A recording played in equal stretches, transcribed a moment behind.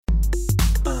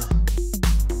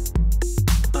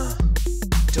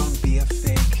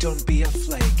Don't be a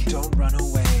flake. Don't run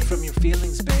away from your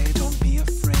feelings, babe. Don't be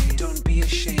afraid. Don't be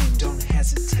ashamed. Don't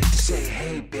hesitate to say,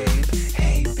 hey, babe.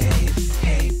 Hey, babe.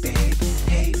 Hey, babe.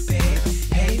 Hey, babe.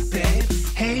 Hey, babe.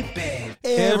 Hey, babe.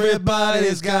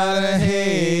 Everybody's got a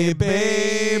hey,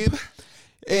 babe.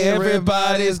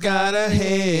 Everybody's got a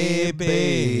hey,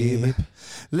 babe.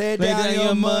 Lay down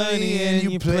your money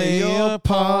and you play your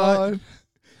part.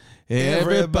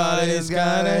 Everybody's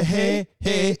got a hey,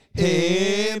 hey,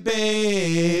 hey,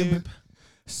 babe.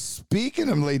 Speaking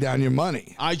of lay down your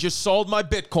money, I just sold my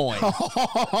Bitcoin.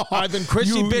 I've been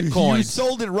Chrissy Bitcoin. You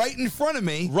sold it right in front of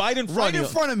me. Right in front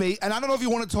of me. And I don't know if you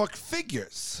want to talk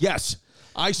figures. Yes.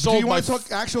 I sold. Do you want to talk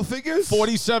actual figures?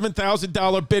 $47,000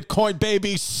 Bitcoin,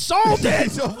 baby. Sold it.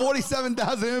 So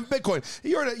 $47,000 in Bitcoin.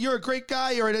 You're a great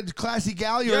guy. You're a classy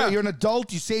gal. You're an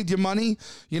adult. You saved your money.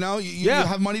 You know, you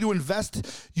have money to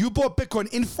invest. You bought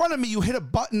Bitcoin in front of me. You hit a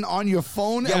button on your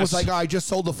phone and was like, I just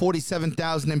sold the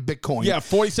 $47,000 in Bitcoin. Yeah,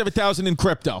 $47,000 in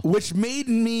crypto. Which made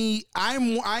me.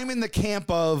 I'm in the camp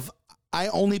of. I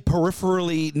only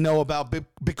peripherally know about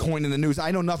Bitcoin in the news.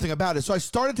 I know nothing about it. So I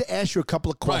started to ask you a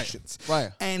couple of questions.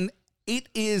 Right. And it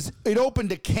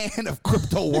opened a can of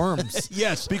crypto worms.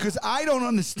 Yes. Because I don't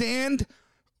understand.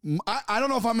 I don't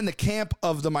know if I'm in the camp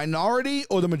of the minority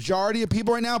or the majority of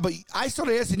people right now, but I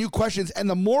started asking you questions, and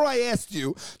the more I asked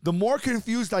you, the more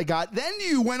confused I got. Then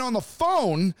you went on the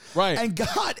phone and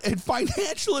got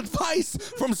financial advice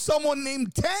from someone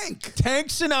named Tank. Tank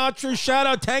Sinatra. Shout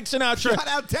out Tank Sinatra. Shout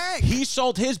out Tank. He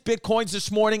sold his Bitcoins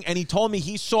this morning, and he told me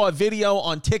he saw a video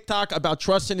on TikTok about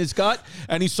trusting his gut,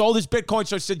 and he sold his Bitcoin.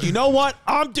 So I said, you know what?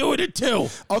 I'm doing it too.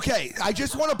 Okay, I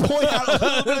just want to point out a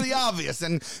little bit of the obvious,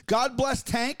 and God bless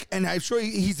Tank. And I'm sure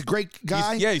he's a great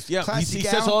guy. He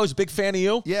says, "Oh, he's a big fan of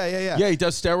you." Yeah. Yeah, he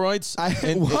does steroids.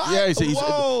 What? Yeah, he's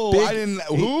Whoa! big, I didn't.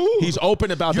 Who? He's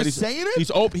open about You're that. Saying it? He's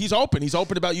open. He's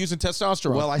open about using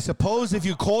testosterone. Well, I suppose if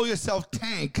you call yourself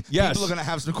Tank, people are going to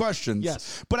have some questions.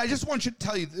 Yes. But I just want you to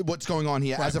tell you what's going on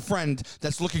here as a friend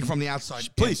that's looking from the outside.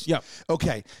 Please. Yeah.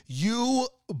 Okay. You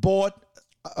bought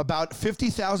about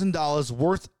 $50,000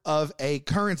 worth of a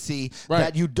currency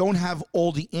that you don't have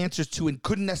all the answers to and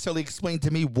couldn't necessarily explain to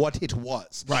me what it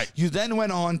was. Right. You then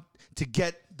went on to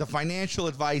get the financial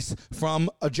advice from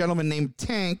a gentleman named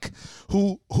Tank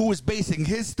who was basing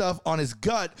his stuff on his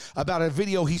gut about a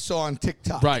video he saw on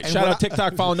TikTok. Right. And Shout out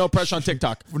TikTok. Follow No Pressure on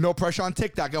TikTok. No pressure on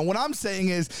TikTok. And what I'm saying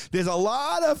is there's a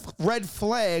lot of red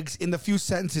flags in the few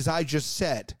sentences I just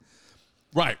said.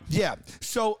 Right. Yeah.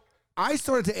 So I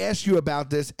started to ask you about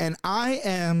this, and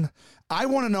I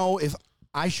want to know if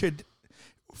I should,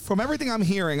 from everything I'm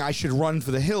hearing, I should run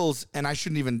for the hills, and I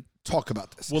shouldn't even talk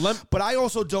about this. Well, but I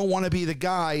also don't want to be the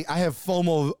guy. I have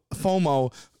FOMO,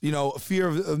 fear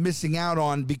of missing out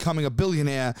on becoming a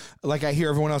billionaire, like I hear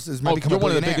everyone else is. You're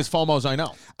one of the biggest FOMOs I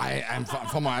know. I'm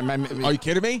FOMO. Are you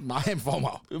kidding me? I am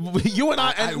FOMO. You and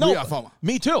I we are FOMO.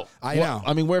 Me too. I know.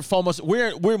 I mean, we're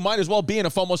FOMO. We might as well be in a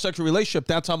FOMO-sexual relationship.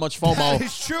 That's how much FOMO. That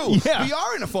is true. Yeah. We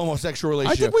are in a FOMO-sexual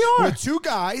relationship. I think we are. We're two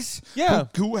guys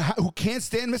who can't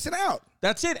stand missing out.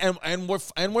 That's it, and we're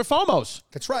FOMOs.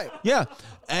 That's right. Yeah,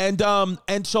 and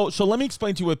so let me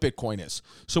explain to you what Bitcoin is.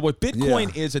 So what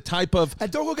Bitcoin is a type of. And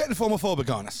don't go getting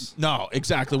FOMophobic on us. No,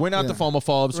 exactly. We're not the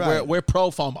FOMophobes. Right. We're pro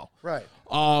FOMO. Right.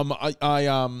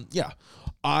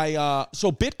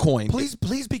 So Bitcoin.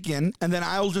 Please begin, and then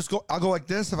I'll go like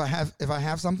this if I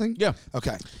have something. Yeah.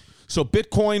 Okay. So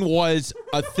Bitcoin was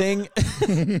a thing.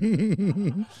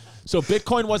 So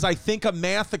Bitcoin was, I think, a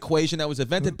math equation that was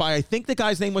invented by, I think the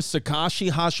guy's name was Satoshi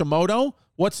Hashimoto.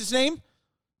 What's his name?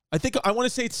 I want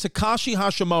to say it's Satoshi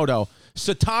Hashimoto.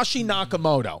 Satoshi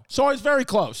Nakamoto. So I was very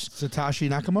close. Satoshi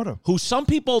Nakamoto. Who some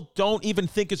people don't even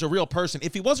think is a real person.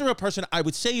 If he was a real person, I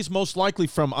would say he's most likely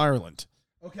from Ireland.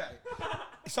 Okay.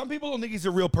 Some people don't think he's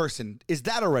a real person. Is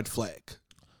that a red flag?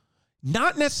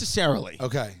 Not necessarily.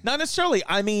 Okay. Not necessarily.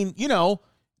 I mean,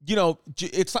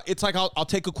 it's like I'll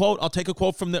take a quote. I'll take a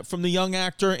quote from the young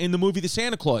actor in the movie The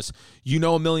Santa Claus.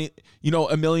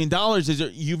 $1 million is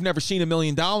you've never seen $1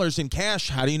 million in cash.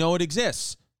 How do you know it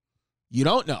exists? You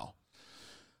don't know.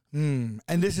 And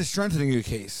this is strengthening your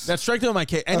case. That's strengthening my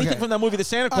case. Anything from that movie The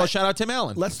Santa Claus. Shout out Tim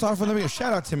Allen. Let's start from the beginning.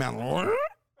 Shout out Tim Allen.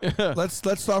 Let's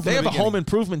start from the beginning. They have a home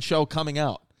improvement show coming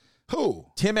out. Who?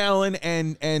 Tim Allen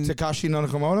and Takashi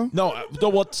Nakamoto? No,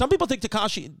 well, some people think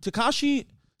Satoshi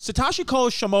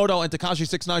Shimoto and Tekashi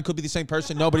 6ix9ine could be the same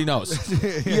person. Nobody knows.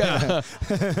 Yeah.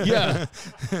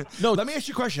 No. Let me ask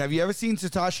you a question. Have you ever seen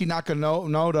Satoshi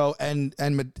Nakamoto and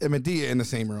Medea in the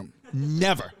same room?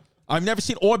 Never. I've never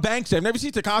seen, or Banksy. I've never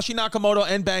seen Takashi Nakamoto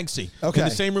and Banksy in the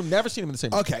same room. Never seen them in the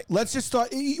same room. Okay, let's just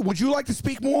start. Would you like to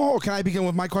speak more, or can I begin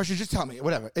with my question? Just tell me,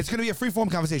 whatever. It's going to be a free-form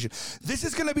conversation. This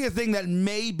is going to be a thing that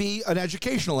may be an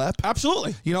educational ep.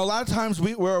 Absolutely. You know, a lot of times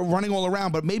we're running all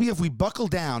around, but maybe if we buckle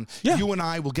down, you and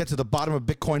I will get to the bottom of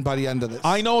Bitcoin by the end of this.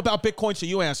 I know about Bitcoin, so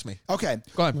you ask me. Okay.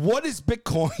 Go ahead. What is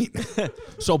Bitcoin?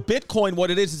 So Bitcoin,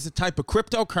 what it is a type of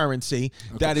cryptocurrency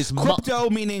that is... Crypto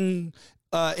meaning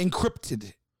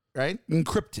encrypted. Right?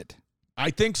 Encrypted.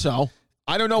 I think so.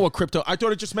 I don't know what crypto... I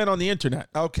thought it just meant on the internet.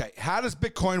 Okay. How does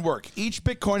Bitcoin work? Each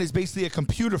Bitcoin is basically a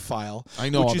computer file, I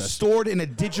know which is stored in a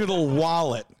digital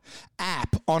wallet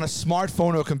app on a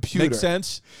smartphone or computer. Makes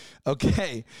sense.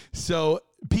 Okay. So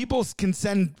people can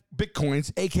send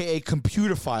Bitcoins, a.k.a.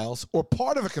 computer files, or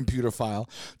part of a computer file,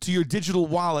 to your digital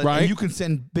wallet, right. And you can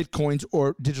send Bitcoins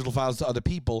or digital files to other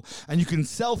people, and you can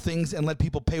sell things and let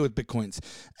people pay with Bitcoins.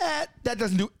 That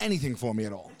doesn't do anything for me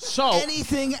at all. So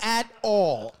anything at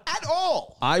all. At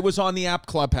all. I was on the app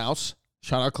Clubhouse.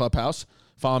 Shout out Clubhouse.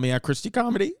 Follow me at Christy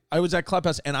Comedy. I was at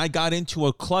Clubhouse, and I got into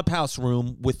a Clubhouse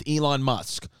room with Elon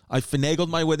Musk. I finagled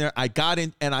my way there. I got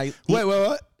in, and I...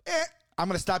 Wait. I'm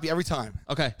going to stop you every time.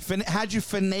 Okay. How'd you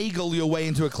finagle your way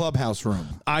into a Clubhouse room?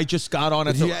 I just got on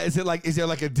it. Is there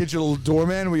like a digital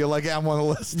doorman where you're like, I'm on the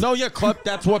list? No, yeah,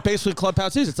 that's what basically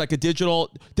Clubhouse is. It's like a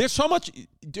digital. There's so much,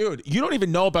 dude. You don't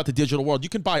even know about the digital world. You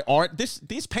can buy art. This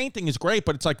painting is great,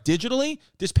 but it's like digitally,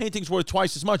 this painting's worth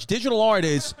twice as much. Digital art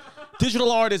is. I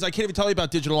can't even tell you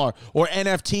about digital art or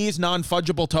NFTs,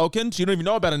 non-fungible tokens. You don't even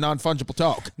know about a non-fungible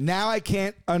token. Now I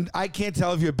can't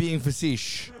tell if you're being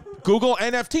facetious. Google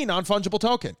NFT, non-fungible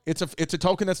token. It's a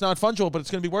token that's not fungible, but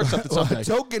it's going to be worth something someday. A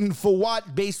token for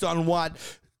what? Based on what?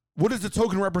 What does the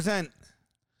token represent?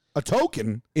 A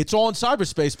token? It's all in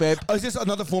cyberspace, babe. Oh, is this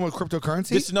another form of cryptocurrency?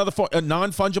 This is another form, a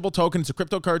non-fungible token. It's a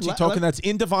cryptocurrency token that's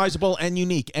indivisible and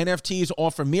unique. NFTs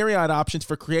offer myriad options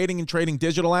for creating and trading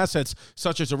digital assets,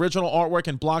 such as original artwork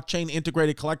and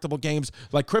blockchain-integrated collectible games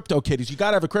like CryptoKitties. You got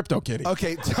to have a CryptoKitty.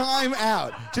 Okay, time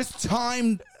out. Just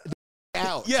time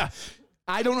out. Yeah.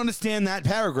 I don't understand that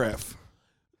paragraph.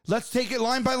 Let's take it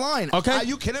line by line. Okay. Are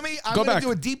you kidding me? I'm Go going back. to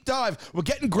do a deep dive. We're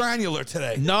getting granular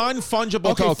today.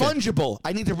 Non-fungible Okay, token. fungible.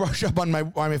 I need to brush up on my...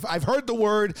 I've heard the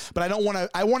word, but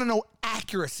I want to know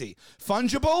accuracy.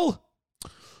 Fungible?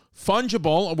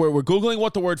 Fungible, we're Googling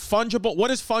what the word fungible... What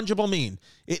does fungible mean?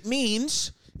 It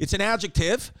means... It's an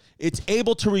adjective. It's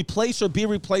able to replace or be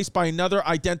replaced by another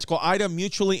identical item,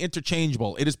 mutually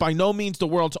interchangeable. It is by no means the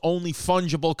world's only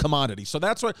fungible commodity. So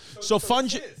that's what. So This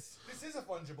is a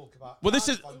fungible commodity. Well, this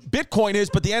is Bitcoin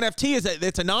is, but the NFT is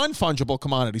it's a non-fungible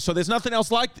commodity. So there's nothing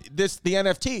else like this. The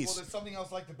NFTs. Well, there's something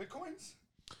else like the Bitcoins.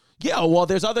 Yeah. Well,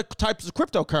 there's other types of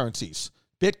cryptocurrencies.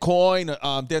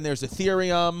 Bitcoin. Then there's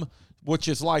Ethereum. Which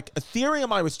is like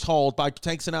Ethereum, I was told by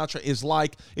Tank Sinatra, is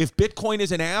like if Bitcoin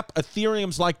is an app,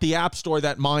 Ethereum's like the app store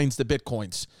that mines the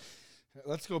Bitcoins.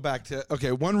 Let's go back to,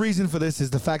 okay, one reason for this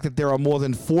is the fact that there are more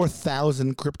than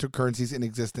 4,000 cryptocurrencies in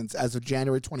existence as of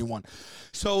January 21.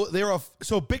 So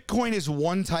Bitcoin is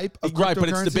one type of cryptocurrency. Right, but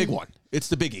it's the big one. It's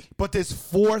the biggie. But there's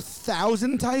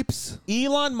 4,000 types?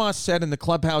 Elon Musk said in the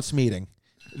Clubhouse meeting,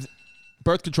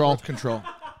 birth control.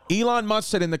 Elon Musk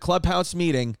said in the Clubhouse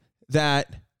meeting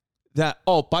that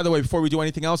oh, by the way, before we do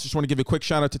anything else, just want to give a quick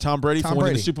shout out to Tom Brady for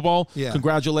winning the Super Bowl. Yeah.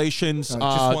 Congratulations. Just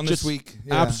won this week.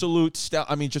 Yeah. Absolute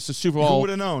just a Super Bowl. Who would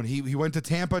have known? He went to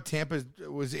Tampa. Tampa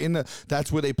was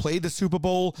that's where they played the Super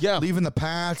Bowl. Yeah. Leaving the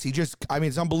Pats.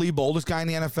 It's unbelievable. Oldest guy in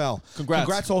the NFL.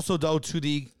 Congrats also, though, to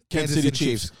the Kansas City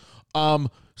Chiefs. With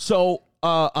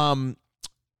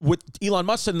Elon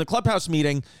Musk said in the Clubhouse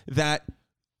meeting that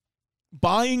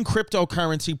buying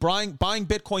cryptocurrency, buying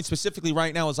Bitcoin specifically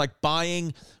right now is like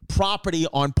buying property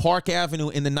on Park Avenue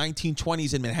in the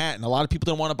 1920s in Manhattan. A lot of people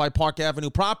didn't want to buy Park Avenue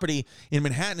property in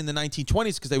Manhattan in the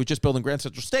 1920s because they were just building Grand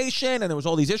Central Station and there was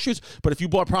all these issues. But if you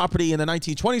bought property in the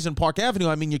 1920s in Park Avenue,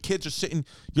 I mean, your kids are sitting,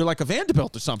 you're like a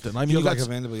Vanderbilt or something. I mean, you got like a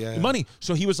Vanderbilt, yeah. Money.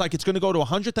 So he was like, it's going to go to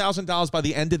 $100,000 by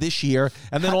the end of this year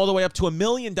and then all the way up to $1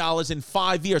 million in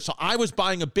 5 years. So I was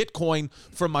buying a Bitcoin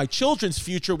for my children's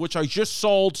future, which I just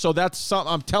sold. So that's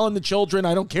something I'm telling the children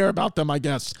I don't care about them, I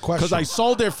guess, because I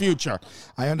sold their future.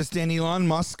 I understand Elon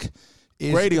Musk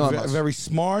is very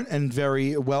smart and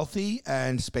very wealthy,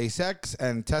 and SpaceX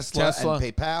and Tesla and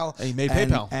PayPal. And he made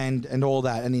PayPal. And all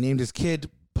that. And he named his kid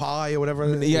Pi or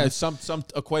whatever. Yeah, some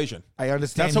equation. I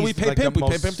understand. That's how we pay like Pimp. We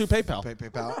pay Pimp through PayPal.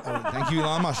 PayPal. Thank you,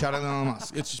 Elon Musk. Shout out Elon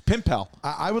Musk. It's just PimpPal.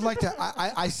 I would like to.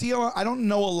 I see. I don't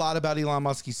know a lot about Elon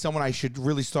Musk. He's someone I should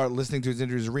really start listening to his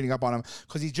interviews, reading up on him,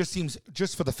 because he just seems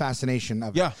just for the fascination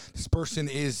of this person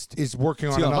is working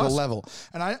on another level.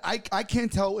 And I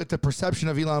can't tell if the perception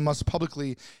of Elon Musk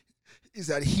publicly is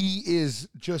that he is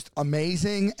just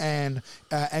amazing and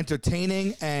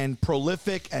entertaining and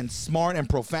prolific and smart and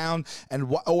profound,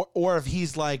 and or if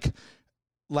he's like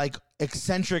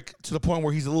eccentric to the point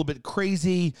where he's a little bit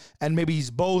crazy, and maybe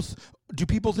he's both. Do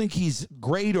people think he's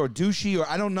great or douchey, or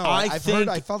I don't know? I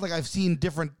felt like I've seen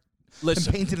different.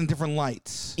 Listen, painted in different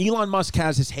lights. Elon Musk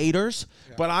has his haters,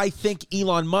 but I think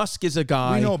Elon Musk is a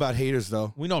guy. We know about haters,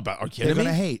 though. We know about. Are you kidding They're me?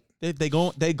 gonna hate.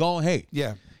 They go hate.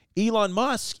 Yeah. Elon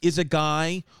Musk is a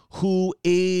guy who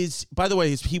is. By the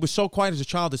way, he was so quiet as a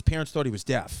child. His parents thought he was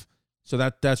deaf. So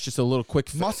that's just a little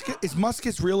quick. Musk is Musk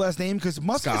his real last name? Because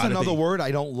Musk is another word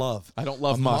I don't love. I don't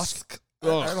love Musk.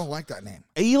 I don't like that name.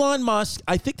 Elon Musk,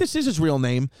 I think this is his real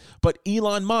name, but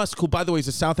Elon Musk, who by the way is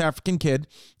a South African kid,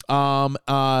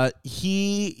 but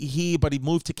he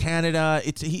moved to Canada.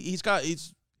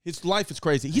 His life is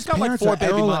crazy. He's got like 4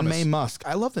 baby Errol mamas. And May Musk.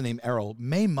 I love the name Errol.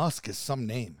 May Musk is some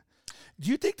name. Do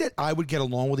you think that I would get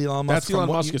along with Elon Musk? That's Elon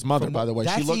Musk's mother, by the way.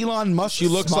 That's Elon Musk's She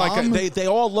looks mom? like they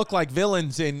all look like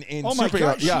villains in Oh my superhero.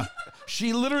 God, Yeah.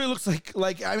 She literally looks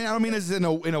like I mean, I don't mean this in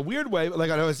a weird way,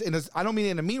 like I don't mean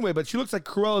it in a mean way, but she looks like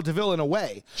Cruella de Vil in a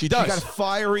way. She does. She's got a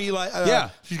fiery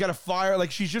she's got a fire,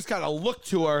 like she's just got a look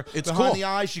to her. It's behind cool. the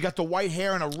eyes. She got the white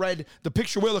hair and a red. The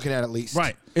picture we're looking at least.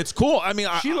 Right. It's cool. I mean,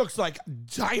 she looks like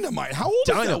dynamite. How old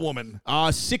is that woman?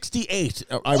 68,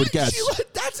 I would guess.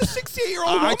 That's a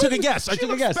 68-year-old woman. I took a guess. She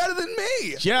looks better than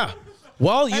me. Yeah.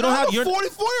 Well, you don't have a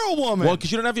 44-year-old woman. Well,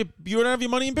 because you don't have your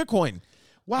money in Bitcoin.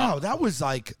 Wow, that was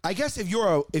like, I guess if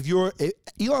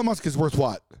Elon Musk is worth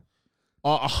what?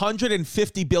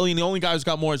 150 billion. The only guy who's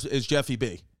got more is Jeffy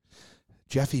B.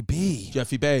 Jeffy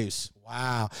Bezos.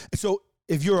 Wow. So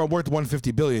if you're worth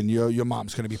 150 billion, your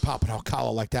mom's going to be popping out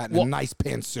collar like that in a nice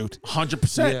pantsuit.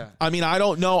 100%. Yeah. I mean, I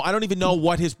don't know. I don't even know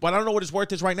what his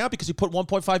worth is right now because he put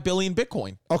 1.5 billion in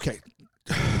Bitcoin. Okay.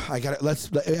 I got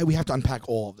it. We have to unpack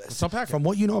all of this. Let's unpack it. From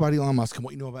what you know about Elon Musk and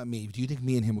what you know about me, do you think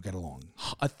me and him will get along?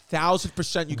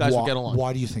 1,000% you guys will get along.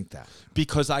 Why do you think that?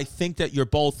 Because I think that you're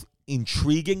both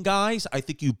intriguing guys. I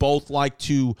think you both like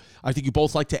to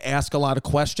ask a lot of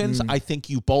questions. I think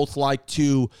you both like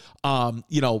to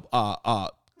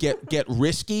get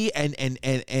risky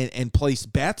and place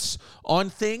bets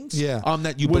on things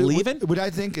that you believe in. Would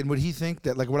I think, and would he think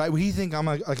that, like, would he think I'm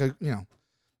like a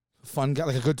fun guy,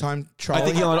 like a good time Charlie?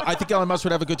 I think Elon Musk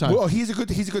would have a good time. Well, he's a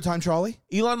good time Charlie?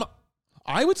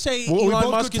 I would say Elon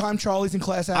Musk good time Charlies and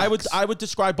Class Acts. I would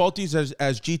describe both these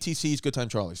as GTC's good time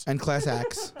Charlies. And Class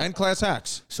Acts. And Class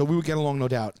Acts. So we would get along, no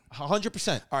doubt.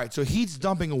 100%. All right, so he's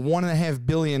dumping $1.5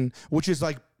 billion, which is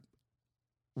like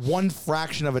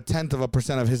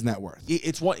 0.1% of his net worth.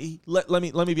 It's what. Let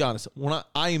me be honest. When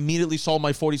I immediately sold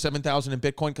my 47,000 in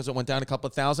Bitcoin because it went down a couple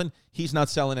of thousand, he's not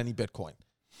selling any Bitcoin.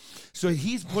 So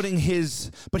he's putting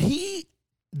but he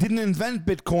didn't invent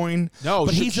Bitcoin. No,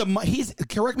 but he's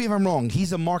correct me if I'm wrong.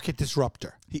 He's a market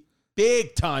disruptor.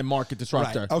 Big time market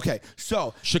disruptor. Right. Okay,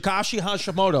 so Satoshi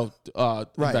Hashimoto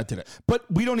invented it, but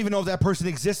we don't even know if that person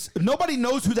exists. Nobody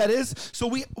knows who that is. So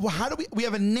we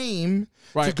have a name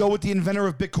to go with the inventor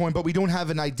of Bitcoin, but we don't have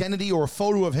an identity or a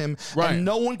photo of him, and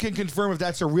no one can confirm if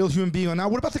that's a real human being or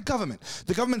not. What about the government?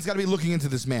 The government's got to be looking into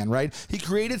this man, right? He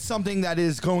created something that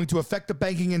is going to affect the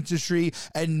banking industry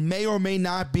and may or may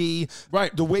not be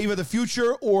the wave of the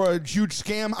future or a huge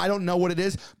scam. I don't know what it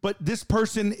is, but this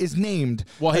person is named.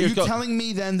 Well, are you telling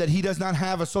me then that he does not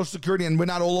have a social security and we're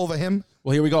not all over him?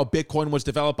 Well, here we go. Bitcoin was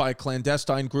developed by a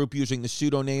clandestine group using the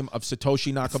pseudonym of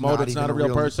Satoshi Nakamoto. It's not a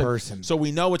real person. So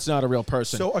we know it's not a real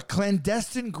person. So a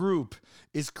clandestine group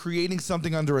is creating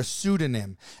something under a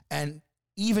pseudonym, and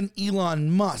even Elon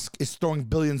Musk is throwing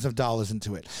billions of dollars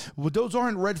into it. Well, those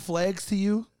aren't red flags to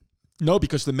you? No,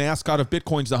 because the mascot of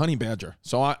Bitcoin's the honey badger.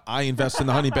 So I invest in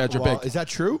the honey badger big. Is that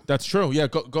true? That's true. Yeah,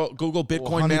 go Google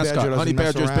Bitcoin honey mascot. Badger Honey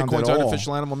badger is Bitcoin's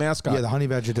artificial animal mascot. Yeah, the honey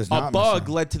badger does not. A bug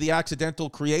led to the accidental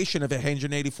creation of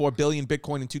 184 billion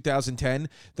Bitcoin in 2010.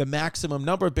 The maximum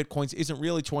number of Bitcoins isn't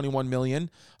really 21 million.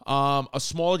 A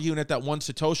small unit that one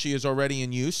Satoshi is already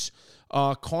in use.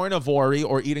 Carnivory,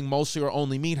 or eating mostly or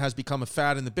only meat, has become a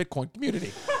fad in the Bitcoin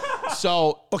community.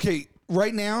 So, okay.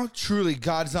 Right now, truly,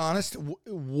 God's honest,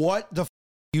 what the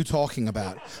are you talking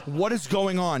about? What is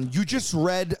going on? You just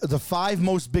read the 5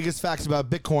 most biggest facts about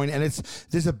Bitcoin, and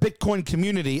there's a Bitcoin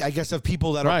community, I guess, of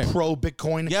people that are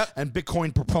pro-Bitcoin and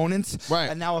Bitcoin proponents. Right.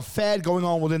 And now a fad going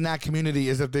on within that community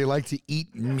is that they like to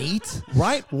eat meat.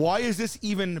 Right. Why is this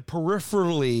even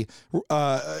peripherally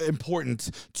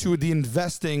important to the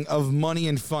investing of money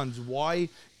and funds? Why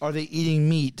are they eating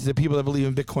meat, the people that believe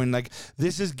in Bitcoin? Like,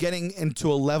 this is getting into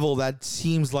a level that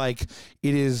seems like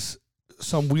it is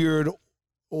some weird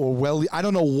I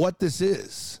don't know what this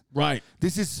is. Right.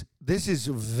 This is This is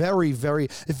very, very.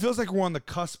 It feels like we're on the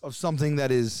cusp of something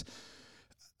that is.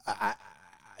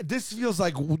 This feels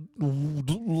like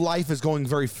life is going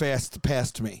very fast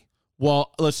past me.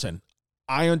 Well, listen,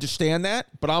 I understand that,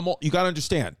 but you got to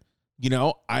understand. You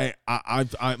know,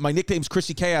 my nickname's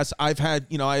Chrissy Chaos. I've had,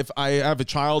 you know, I have a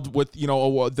child with, you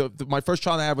know, my first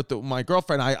child I had with my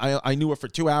girlfriend. I knew her for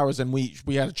 2 hours and we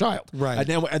had a child. Right. And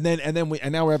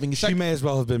now we're having a second. She may as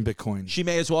well have been Bitcoin. She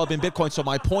may as well have been Bitcoin. So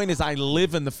my point is, I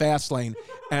live in the fast lane,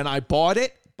 and I bought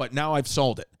it, but now I've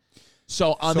sold it.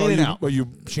 So I'm in and out. Are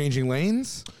you changing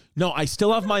lanes? No, I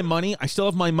still have my money. I still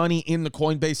have my money in the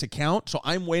Coinbase account. So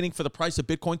I'm waiting for the price of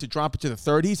Bitcoin to drop into the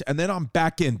 30s, and then I'm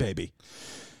back in, baby.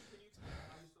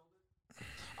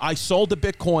 I sold the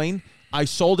Bitcoin. I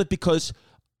sold it because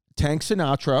Tank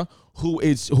Sinatra, who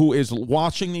is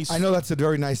watching these. I know that's a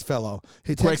very nice fellow.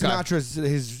 Tank Sinatra is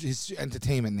his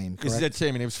entertainment name, correct? His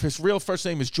entertainment name. His real first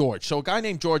name is George. So a guy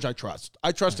named George I trust.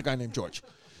 I trust a guy named George.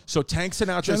 So Tank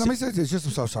Sinatra. Let me say this. I'm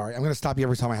so sorry. I'm going to stop you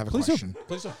every time I have a question.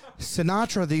 Please do.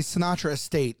 Sinatra, the Sinatra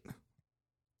estate,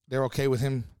 they're okay with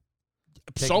him?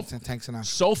 Tank Sinatra.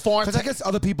 So far. Because I guess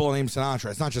other people are named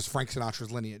Sinatra. It's not just Frank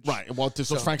Sinatra's lineage. Right. Well,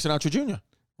 this was Frank Sinatra Jr.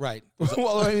 Right.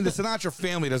 Well, I mean, the Sinatra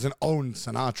family doesn't own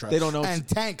Sinatra. They don't own. And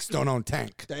Tanks don't own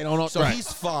Tank. They don't own. So right.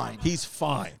 he's fine. He's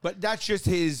fine. But that's just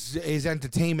his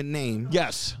entertainment name.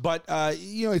 Yes. But,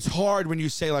 you know, it's hard when you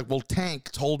say, like, well,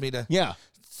 Tank told me to. Yeah.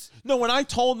 No, when I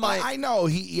told I know.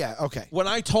 Okay. When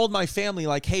I told my family,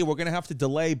 like, hey, we're going to have to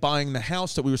delay buying the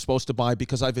house that we were supposed to buy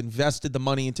because I've invested the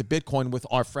money into Bitcoin with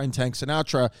our friend Tank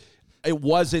Sinatra, it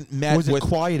wasn't met with... Was it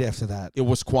quiet after that? It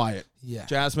was quiet. Yeah.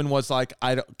 Jasmine was like,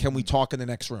 can we talk in the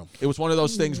next room? It was one of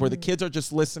those things where the kids are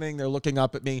just listening. They're looking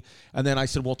up at me. And then I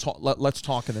said, well, let's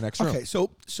talk in the next room. Okay, so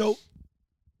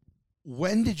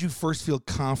when did you first feel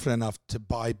confident enough to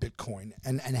buy Bitcoin?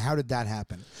 And how did that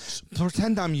happen?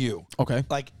 Pretend I'm you. Okay.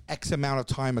 Like X amount of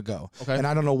time ago. Okay. And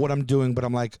I don't know what I'm doing, but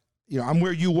I'm like, you know, I'm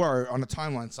where you were on the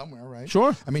timeline somewhere, right?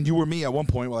 Sure. I mean, you were me at one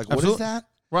point. We're like, Absolutely. What is that?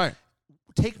 Right.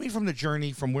 Take me from the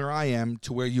journey from where I am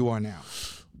to where you are now.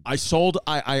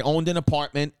 I owned an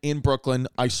apartment in Brooklyn.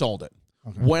 I sold it.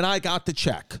 Okay. When I got the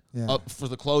check for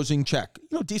the closing check,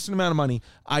 you know, decent amount of money,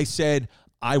 I said,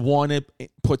 I want to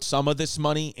put some of this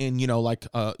money in, you know, like,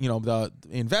 you know, the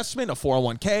investment, a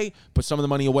 401k, put some of the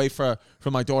money away for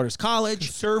my daughter's college.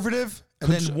 Conservative.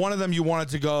 And then one of them you wanted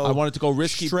to go. I wanted to go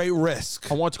risky. Straight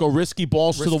risk. I wanted to go risky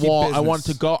balls risky to the wall. Business.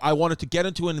 I wanted to get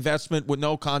into an investment with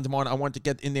no condom on. I wanted to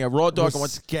get in there raw dog.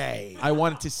 I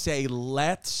wanted to say,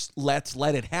 let's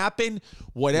let it happen.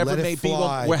 Whatever it may be.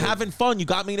 We're having fun. You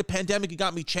got me in a pandemic. You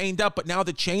got me chained up. But now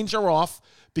the chains are off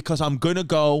because I'm going to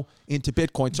go into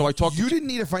Bitcoin. So I talked. You didn't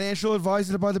need a financial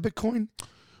advisor to buy the Bitcoin?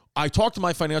 I talked to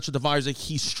my financial advisor.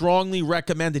 He strongly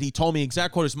recommended. He told me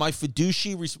exact quote is my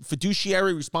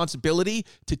fiduciary responsibility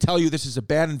to tell you this is a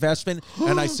bad investment.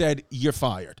 And I said, you're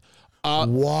fired.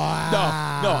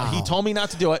 Wow. No. He told me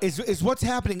not to do it. Is what's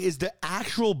happening is the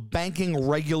actual banking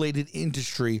regulated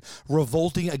industry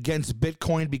revolting against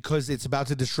Bitcoin because it's about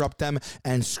to disrupt them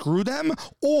and screw them?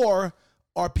 Or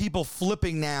are people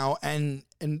flipping now and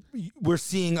we're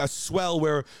seeing a swell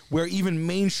where even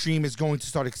mainstream is going to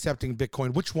start accepting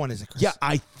Bitcoin? Which one is it, Chris? Yeah,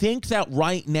 I think that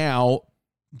right now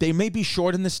they may be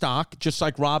shorting the stock, just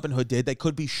like Robinhood did. They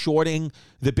could be shorting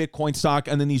the Bitcoin stock,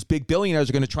 and then these big billionaires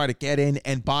are going to try to get in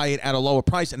and buy it at a lower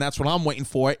price, and that's what I'm waiting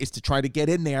for, is to try to get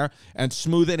in there and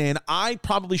smooth it in. I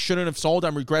probably shouldn't have sold.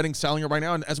 I'm regretting selling it right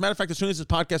now, and as a matter of fact, as soon as this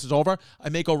podcast is over, I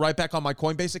may go right back on my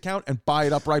Coinbase account and buy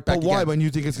it up right back again. But why, when you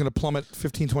think it's going to plummet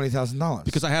 $15,000, $20,000?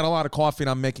 Because I had a lot of coffee and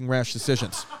I'm making rash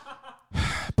decisions.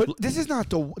 But this is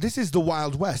the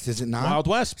Wild West, is it not? Wild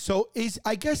West. So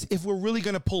I guess if we're really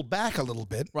going to pull back a little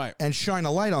bit, right, and shine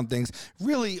a light on things,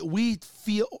 really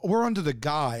we're under the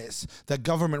guise that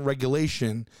government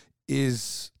regulation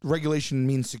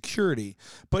means security,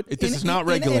 but this is not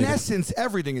regulated. In essence,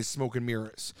 everything is smoke and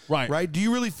mirrors. Right. Do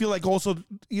you really feel like also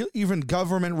even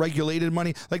government regulated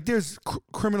money, like there's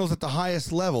criminals at the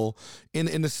highest level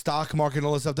in the stock market and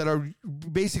all this stuff that are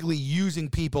basically using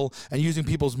people and using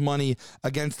people's money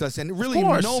against us, and really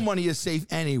no money is safe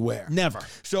anywhere. Never.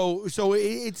 So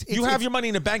it's you have your money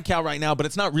in a bank account right now, but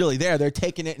it's not really there. They're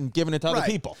taking it and giving it to other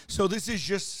people. So this is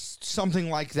just something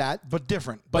like that, but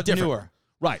different, but different. newer.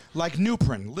 Right. Like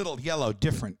Newprint, little yellow,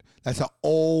 different. That's an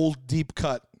old deep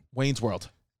cut. Wayne's World.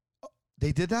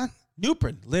 They did that?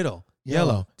 Newprint, little,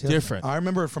 yellow, different. I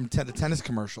remember it from the tennis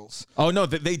commercials. Oh, no,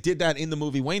 they did that in the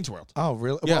movie Wayne's World. Oh,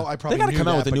 really? Yeah. Well, I probably they gotta come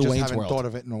out with a new Wayne's haven't World. thought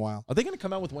of it in a while. Are they going to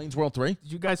come out with Wayne's World 3?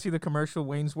 Did you guys see the commercial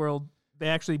Wayne's World? They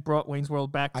actually brought Wayne's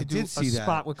World back to I do did a see that.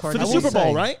 spot with For Cardi the B. Super Bowl,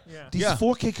 say, right? Yeah. These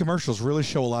 4K commercials really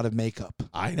show a lot of makeup.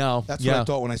 I know. That's what I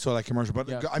thought when I saw that commercial. But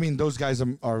Yeah. I mean, those guys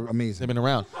are amazing. They've been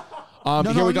around. No,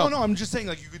 here we go. I'm just saying,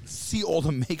 like, you could see all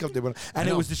the makeup they were, and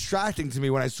it was distracting to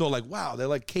me when I saw, like, wow, they're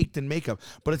like caked in makeup.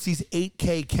 But it's these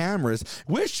 8K cameras.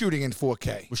 We're shooting in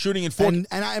 4K. We're shooting in 4K.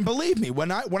 And believe me, when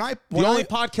I The only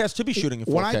podcast to be shooting in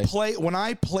 4K. when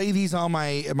I play these on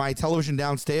my television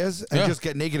downstairs and just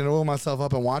get naked and oil myself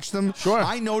up and watch them, Sure.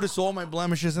 I notice all my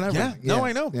blemishes and Yeah. everything. No,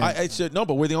 I know. Yeah. I said no,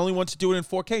 but we're the only ones to do it in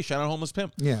 4K. Shout out Homeless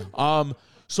Pimp. Yeah.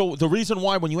 So the reason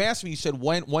why, when you asked me, you said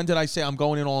when did I say I'm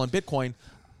going in all in Bitcoin?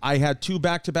 I had 2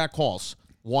 back-to-back calls.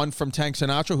 One from Tank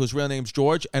Sinatra, whose real name's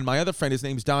George, and my other friend, his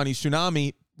name's Donnie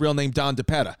Tsunami, real name Don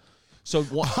DePetta. So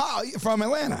from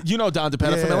Atlanta. you know Don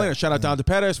DePetta from Yeah. Atlanta. Shout out Don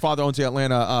DePetta. His father owns the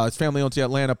Atlanta. His family owns the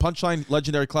Atlanta Punchline,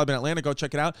 legendary club in Atlanta. Go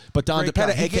check it out. But Don Great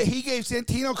DePetta, guy. aka He gave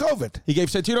Santino COVID. he gave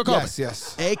Santino COVID.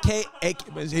 Yes. AKA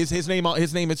his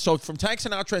name is so from Tank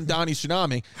Sinatra and Donnie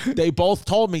Tsunami, they both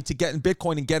told me to get in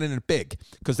Bitcoin and get in it big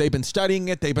because they've been studying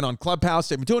it. They've been on Clubhouse.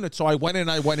 They've been doing it. So I went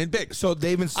in big. So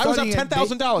they've been I was up studying it.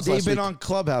 $10,000 They've last been week. on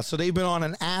Clubhouse. So they've been on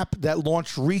an app that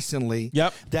launched recently.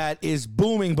 Yep. That is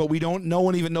booming, but no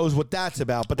one even knows what that's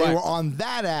about. But they Right. were on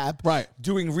that app Right.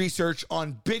 doing research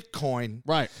on Bitcoin.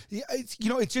 Right. Yeah,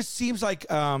 it just seems like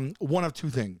one of two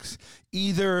things.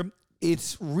 Either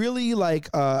it's really like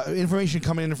information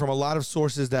coming in from a lot of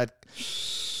sources that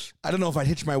I don't know if I'd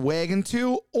hitch my wagon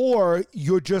to, or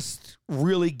you're just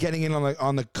really getting in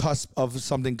on the cusp of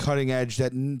something cutting edge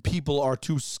that people are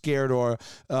too scared or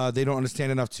they don't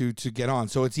understand enough to get on.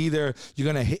 So it's either you're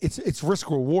gonna hit, it's risk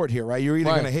reward here, right? You're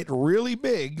either Right. gonna hit really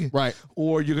big, Right.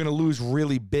 or you're gonna lose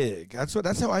really big.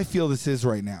 That's how I feel this is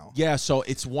right now. Yeah, so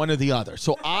it's one or the other.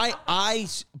 So I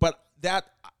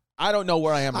don't know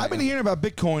where I am. I've been hearing about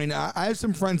Bitcoin. I have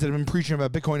some friends that have been preaching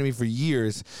about Bitcoin to me for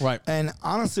years. Right. And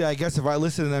honestly, I guess if I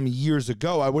listened to them years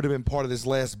ago, I would have been part of this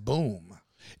last boom.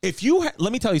 If you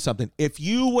let me tell you something. If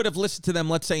you would have listened to them,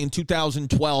 let's say in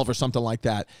 2012 or something like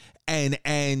that, and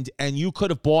you could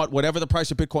have bought whatever the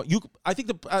price of Bitcoin. I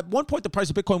think at one point the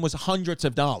price of Bitcoin was hundreds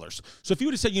of dollars. So if you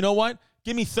would have said, you know what,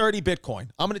 give me 30 Bitcoin.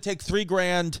 I'm going to take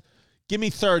 $3,000. Give me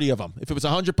 30 of them. If it was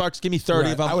 $100, give me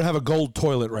 30 of them. I would have a gold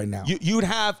toilet right now. You'd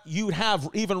have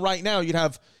even right now. You'd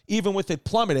have even with it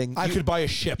plummeting. I could buy a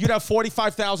ship. You'd have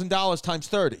 $45,000 times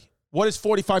 30. What is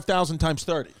 45,000 times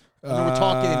 30? We were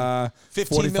talking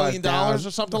 $15 million or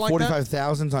something like that.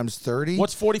 45,000 times 30.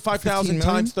 What's 45,000 15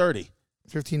 million? times 30?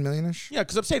 15 million-ish? Yeah,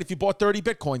 because I'm saying if you bought 30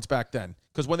 Bitcoins back then,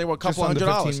 because when they were a couple under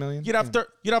 $100, 15 million? you'd have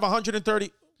you'd have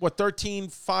 130. What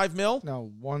 13.5 mil?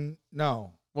 No,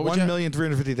 What would you have?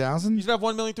 1,350,000. You'd have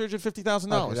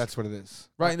 $1,350,000. Okay, that's what it is.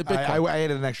 Right in the Bitcoin. I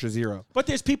added an extra zero. But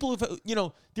there's people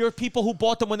who, there are people who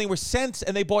bought them when they were cents,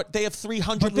 and they have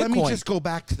 300 But Bitcoin. let me just go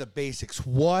back to the basics.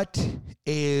 What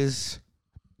is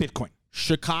Bitcoin?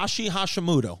 Shikashi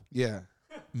Hashimoto Yeah.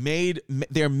 made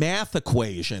their math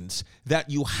equations that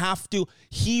you have to.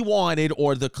 He wanted,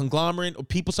 or the conglomerate.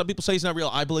 Some people say he's not real.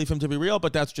 I believe him to be real,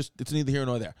 but it's neither here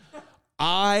nor there.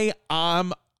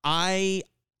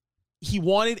 He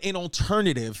wanted an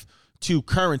alternative to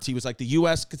currency. It was like the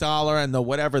U.S. dollar and the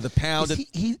whatever, the pound.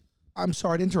 I'm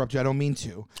sorry to interrupt you. I don't mean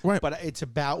to. Right. But it's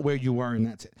about where you were, and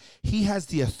that's it. He has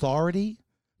the authority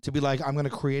to be like, I'm going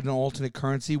to create an alternate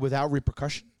currency without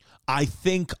repercussion. I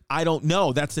don't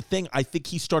know. That's the thing. I think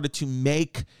he started to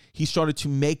make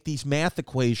these math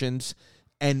equations,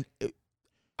 and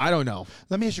I don't know.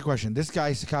 Let me ask you a question. This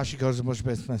guy, Sakashi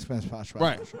Kozamosh,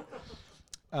 Right.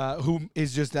 Who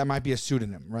is just, that might be a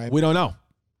pseudonym, right? We don't know.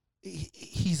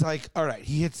 He's like, all right,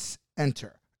 he hits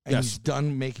enter. And Yes. he's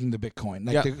done making the Bitcoin.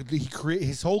 Like Yeah. he create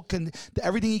his whole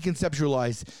everything he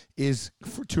conceptualized is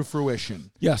to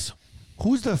fruition. Yes.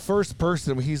 Who's the first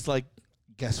person where he's like,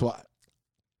 guess what?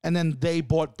 And then they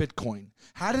bought Bitcoin.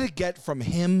 How did it get from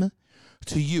him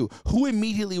to you? Who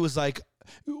immediately was like,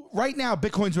 right now,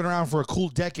 Bitcoin's been around for a cool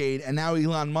decade, and now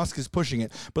Elon Musk is pushing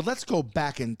it. But let's go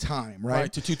back in time,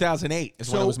 right? To 2008 is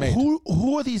So when it was made.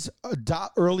 who are these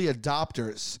early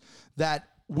adopters that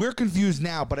we're confused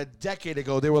now, but a decade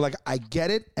ago, they were like, I get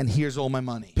it, and here's all my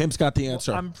money. Pimp's got the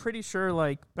answer. I'm pretty sure,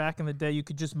 like, back in the day, you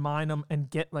could just mine them and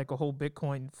get, like, a whole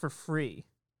Bitcoin for free.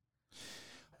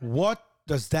 What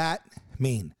does that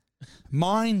mean?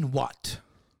 Mine what?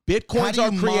 Bitcoins How are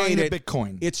do you mine a created.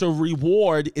 Bitcoin? It's a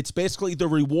reward. It's basically the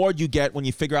reward you get when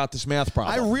you figure out this math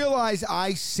problem. I realize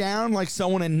I sound like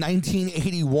someone in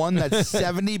 1981 that's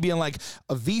 70 being like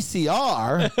a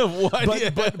VCR.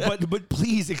 What? But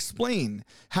please explain.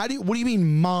 What do you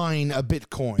mean mine a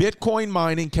Bitcoin? Bitcoin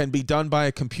mining can be done by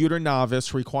a computer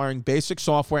novice requiring basic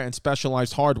software and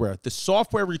specialized hardware. The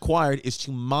software required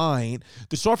to mine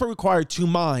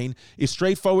is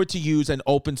straightforward to use and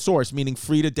open source, meaning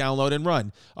free to download and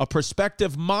run. A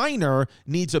prospective miner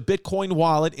needs a Bitcoin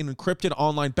wallet and encrypted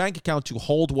online bank account to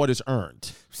hold what is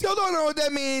earned. Still don't know what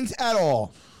that means at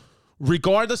all.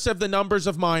 Regardless of the numbers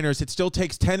of miners, it still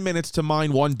takes 10 minutes to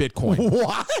mine one Bitcoin.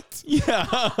 What? Yeah.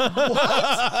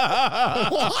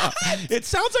 What? It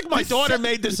sounds like my daughter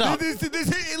made this up.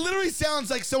 It literally sounds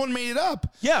like someone made it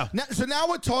up. Yeah. So now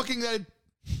we're talking that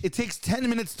it takes 10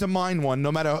 minutes to mine one,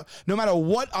 no matter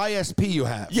what ISP you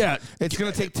have. Yeah. It's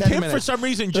going to take 10 Kim, minutes. for some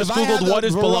reason, just If I had Googled the what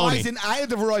is baloney. I have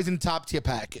the Verizon top tier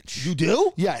package. You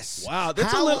do? Yes. Wow,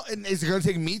 that's How a little. is it going to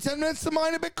take me 10 minutes to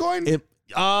mine a Bitcoin?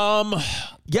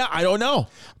 Yeah, I don't know.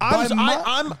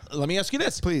 Let me ask you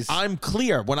this. Please. I'm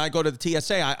clear when I go to the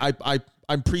TSA.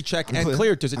 I'm pre-check and clear.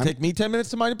 clear. Does it take me 10 minutes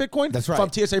to mine a Bitcoin? That's right. From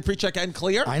TSA pre-check and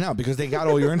clear? I know, because they got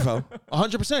all your info.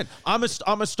 100%. I'm a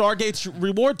Stargate's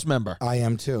rewards member. I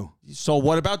am too. So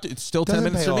what about it's still 10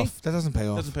 minutes to me? That doesn't pay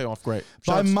off. Doesn't pay off. Great.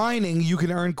 By Shots. mining, you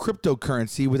can earn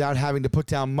cryptocurrency without having to put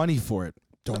down money for it.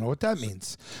 Don't know what that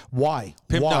means. Why?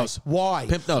 Pimp Why? knows. Why?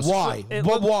 Pimp knows. Why? It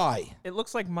But look- why? It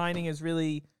looks like mining is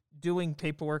really doing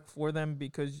paperwork for them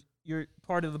because you're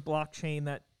part of the blockchain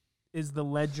that is the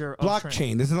ledger of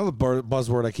Blockchain. There's another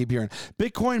buzzword I keep hearing.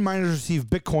 Bitcoin miners receive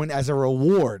Bitcoin as a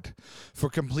reward for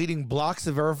completing blocks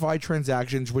of verified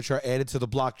transactions which are added to the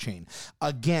blockchain.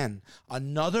 Again,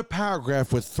 another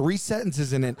paragraph with 3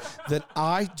 sentences in it that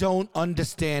I don't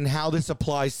understand how this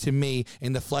applies to me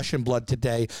in the flesh and blood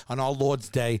today on our Lord's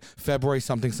Day, February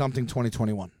something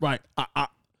 2021. Right. I'm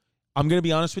going to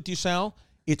be honest with you, Sal.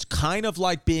 It's kind of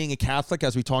like being a Catholic,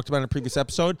 as we talked about in a previous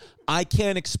episode. I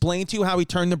can't explain to you how he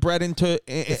turned the bread into...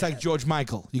 It's like George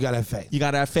Michael. You got to have faith. You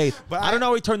got to have faith. But I don't know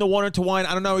how he turned the water into wine.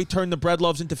 I don't know how he turned the bread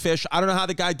loaves into fish. I don't know how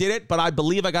the guy did it, but I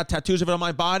believe I got tattoos of it on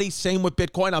my body. Same with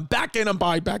Bitcoin. I'm back in. I'm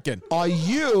buying back in. Are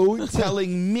you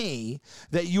telling me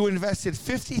that you invested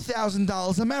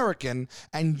 $50,000 American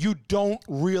and you don't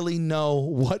really know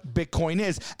what Bitcoin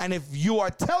is? And if you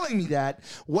are telling me that,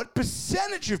 what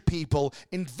percentage of people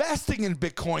investing in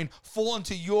Bitcoin fall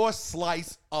into your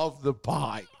slice of the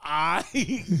pie?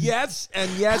 Yes and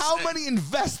yes. How many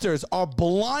investors are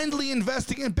blindly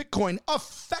investing in Bitcoin,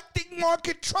 affecting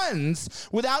market trends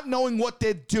without knowing what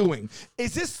they're doing?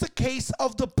 Is this the case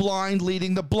of the blind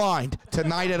leading the blind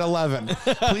tonight at 11?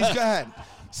 Please go ahead.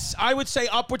 I would say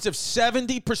upwards of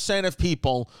 70% of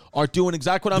people are doing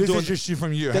exactly what I'm doing. This is just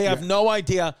from you. They have no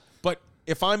idea. But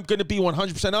if I'm going to be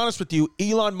 100% honest with you,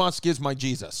 Elon Musk is my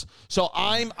Jesus. So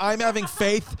I'm having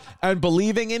faith and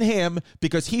believing in him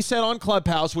because he said on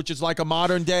Clubhouse, which is like a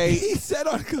modern day. He said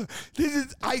on this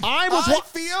is I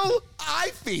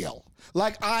feel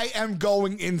like I am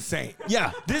going insane.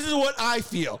 Yeah. This is what I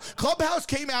feel. Clubhouse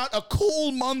came out a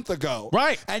cool month ago.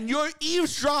 Right. And you're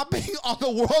eavesdropping on the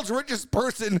world's richest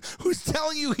person who's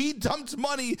telling you he dumped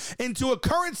money into a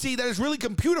currency that is really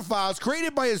computer files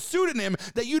created by a pseudonym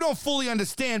that you don't fully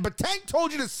understand. But Tank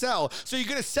told you to sell, so you're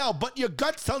going to sell, but your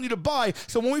gut's telling you to buy.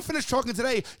 So when we finish talking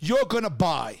today, you're going to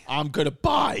buy. I'm going to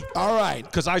buy. All right.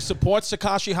 Because I support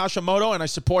Satoshi Hashimoto and I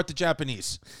support the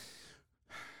Japanese.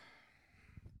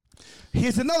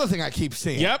 Here's another thing I keep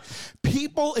seeing. Yep.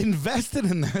 People invested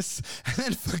in this and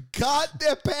then forgot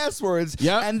their passwords.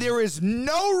 Yep. And there is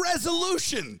no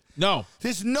resolution. No.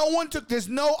 There's no IT, there's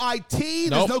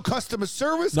Nope. no customer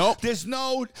service. Nope.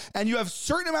 And you have a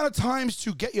certain amount of times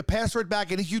to get your password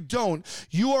back. And if you don't,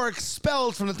 you are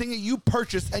expelled from the thing that you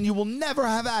purchased and you will never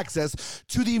have access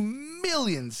to the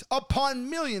millions upon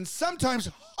millions, sometimes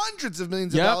hundreds of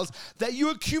millions of dollars that you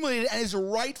accumulated and is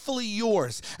rightfully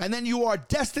yours. And then you are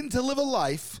destined to live a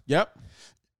life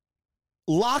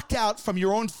locked out from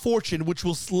your own fortune, which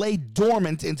will lay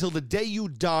dormant until the day you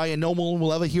die and no one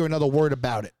will ever hear another word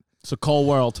about it. It's a cold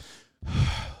world.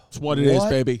 It's what it is,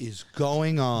 baby. What is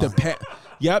going on?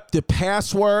 The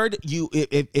password,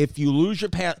 if you lose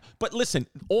your but listen,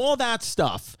 all that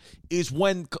stuff is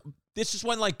when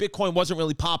like Bitcoin wasn't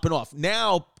really popping off.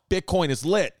 Now Bitcoin is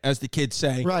lit, as the kids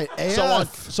say. Right. So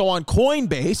on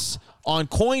Coinbase,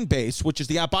 which is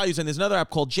the app I use, and there's another app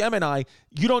called Gemini,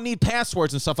 you don't need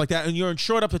passwords and stuff like that, and you're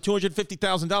insured up to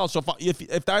 $250,000. So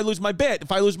if I lose my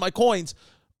if I lose my coins,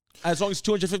 as long as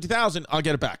 $250,000, I'll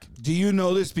get it back. Do you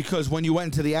know this because when you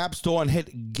went into the App Store and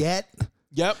hit Get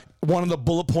Yep. One of the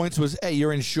bullet points was, hey,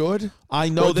 you're insured. I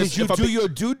know Or this. Did you do your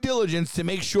due diligence to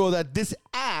make sure that this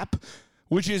app,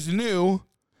 which is new,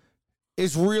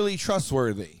 is really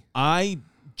trustworthy? I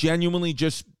genuinely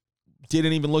just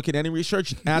didn't even look at any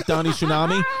research. At Donnie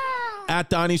Tsunami, at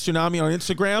Donnie Tsunami on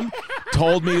Instagram,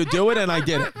 told me to do it, and I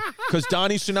did it. Because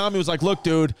Donnie Tsunami was like, look,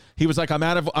 dude, he was like, I'm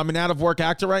an out of work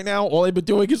actor right now. All I've been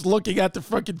doing is looking at the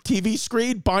fucking TV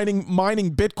screen,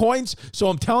 mining Bitcoins. So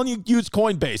I'm telling you, use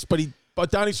Coinbase. But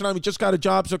Donnie Tsunami just got a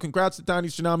job, so congrats to Donnie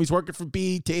Tsunami. He's working for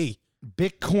BET.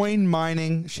 Bitcoin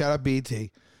mining, shout out BET.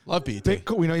 Love BET.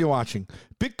 We know you're watching.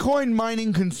 Bitcoin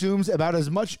mining consumes about as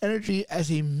much energy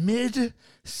as a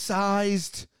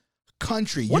mid-sized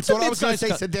country. What's you a thought I was going to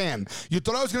mid-sized say sedan. You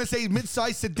thought I was going to say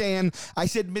mid-sized sedan. I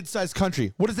said mid-sized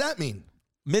country. What does that mean?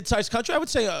 Mid-sized country? I would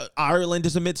say Ireland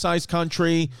is a mid-sized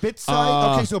country. Okay,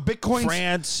 so Bitcoin's...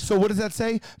 France. So what does that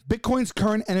say? Bitcoin's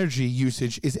current energy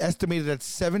usage is estimated at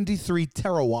 73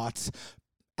 terawatts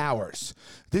hours.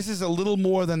 This is a little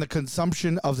more than the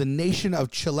consumption of the nation of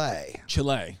Chile,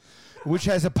 which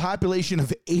has a population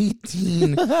of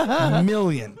 18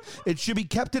 million. It should be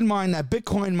kept in mind that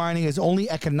Bitcoin mining is only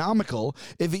economical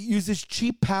if it uses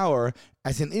cheap power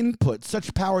as an input.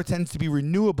 Such power tends to be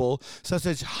renewable, such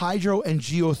as hydro and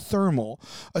geothermal.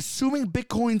 Assuming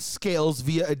Bitcoin scales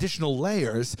via additional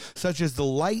layers, such as the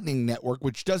Lightning Network,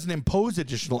 which doesn't impose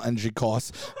additional energy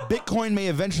costs, Bitcoin may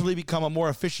eventually become a more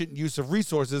efficient use of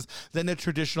resources than the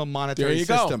traditional monetary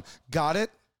system. Got it?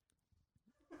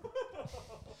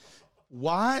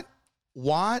 What?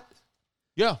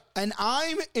 Yeah. And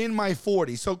I'm in my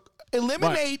 40s. So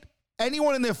eliminate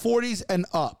anyone in their 40s and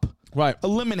up. Right.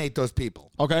 Eliminate those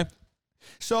people. Okay.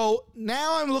 So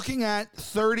now I'm looking at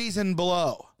 30s and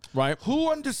below. Right.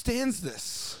 Who understands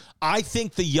this? I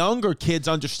think the younger kids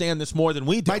understand this more than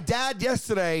we do. My dad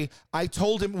yesterday, I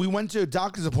told him, we went to a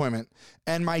doctor's appointment.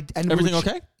 And Everything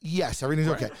okay? Yes, everything's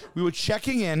okay. We were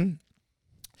checking in.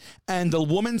 And the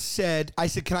woman said, I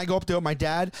said, can I go up there with my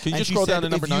dad? Can you and just she scroll said, down to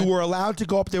number 9? If you were allowed to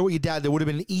go up there with your dad, there would have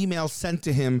been an email sent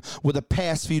to him with a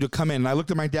pass for you to come in. And I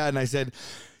looked at my dad and I said,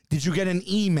 did you get an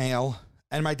email?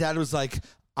 And my dad was like,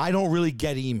 I don't really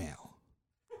get email.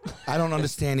 I don't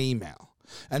understand email.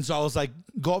 And so I was like,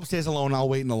 go upstairs alone. I'll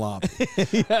wait in the lobby.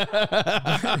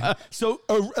 So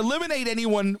eliminate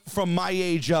anyone from my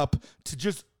age up to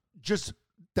just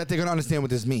that they're going to understand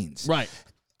what this means. Right.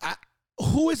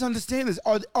 Who is understanding this?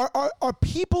 Are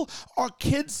people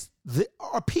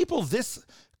this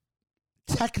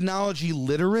technology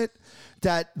literate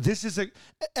that this is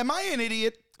am I an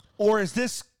idiot or is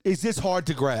this hard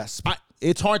to grasp?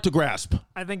 It's hard to grasp.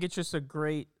 I think it's just a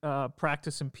great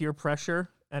practice in peer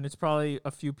pressure, and it's probably a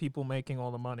few people making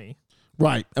all the money.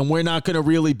 Right. And we're not going to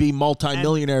really be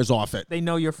multimillionaires off it. They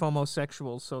know you're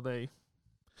FOMOSEXUALs, so they...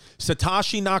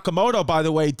 Satoshi Nakamoto, by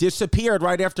the way, disappeared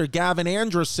right after Gavin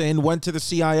Andresen went to the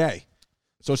CIA.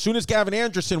 So as soon as Gavin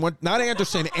Andresen went, not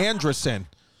Anderson, Andresen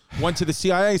went to the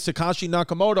CIA, Satoshi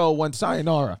Nakamoto went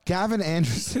sayonara. Gavin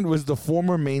Andresen was the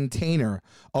former maintainer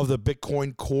of the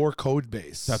Bitcoin core code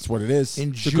base. That's what it is.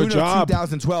 In June of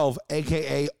 2012,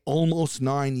 a.k.a. almost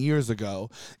 9 years ago,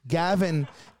 Gavin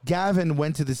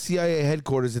went to the CIA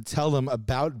headquarters to tell them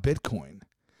about Bitcoin.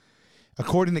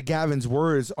 According to Gavin's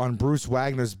words on Bruce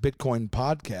Wagner's Bitcoin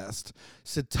podcast,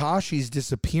 Satoshi's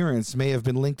disappearance may have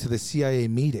been linked to the CIA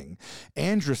meeting.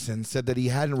 Andresen said that he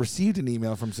hadn't received an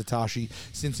email from Satoshi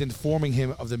since informing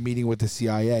him of the meeting with the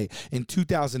CIA. In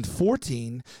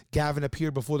 2014, Gavin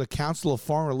appeared before the Council of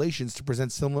Foreign Relations to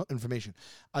present similar information.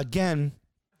 Again,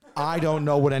 I don't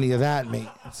know what any of that means.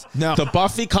 No. The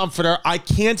Buffy Comforter, I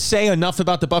can't say enough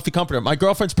about the Buffy Comforter. My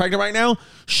girlfriend's pregnant right now.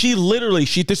 She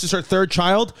this is her third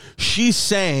child. She's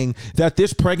saying that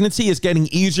this pregnancy is getting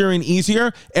easier and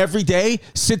easier every day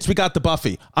since we got the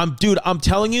Buffy. I'm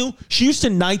telling you, she used to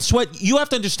night sweat. You have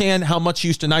to understand how much she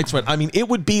used to night sweat. I mean, it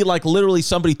would be like literally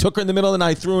somebody took her in the middle of the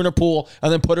night, threw her in a pool, and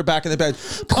then put her back in the bed.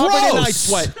 Covered in night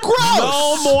sweat. Gross.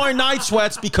 No more night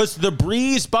sweats because the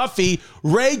Breeze Buffy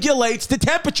regulates the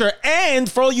temperature. And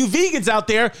for all you vegans out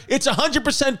there, it's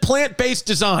 100% plant-based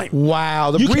design.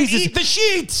 Wow. You can eat the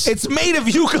sheets. It's made of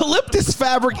eucalyptus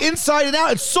fabric inside and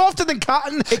out. It's softer than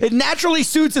cotton. It naturally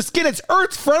soothes the skin. It's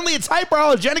earth-friendly. It's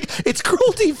hyperallergenic. It's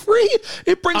cruelty-free.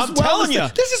 It brings I'm telling you.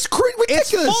 This is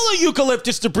ridiculous. It's full of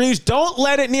eucalyptus debris. Don't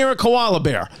let it near a koala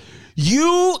bear.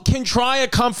 You can try a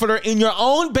comforter in your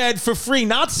own bed for free.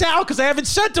 Not Sal, because I haven't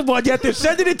sent him one yet. They're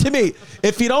sending it to me.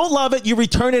 If you don't love it, you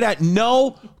return it at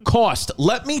no cost.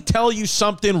 Let me tell you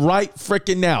something right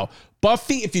freaking now.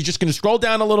 Buffy, if you're just going to scroll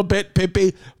down a little bit,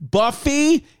 Pippi,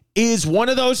 Buffy is one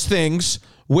of those things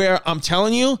where I'm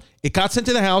telling you, it got sent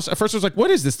to the house. At first, I was like,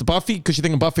 what is this? The Buffy? Because you're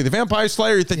thinking Buffy the Vampire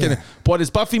Slayer. You're thinking, what does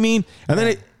Buffy mean? And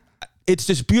then it's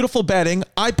this beautiful bedding.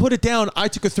 I put it down. I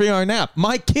took a 3-hour nap.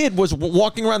 My kid was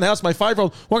walking around the house. My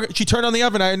 5-year-old, she turned on the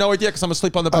oven. I had no idea because I'm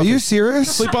asleep on the Buffy. Are you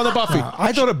serious? Sleep on the Buffy.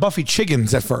 I thought of Buffy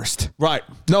Chiggins at first. Right.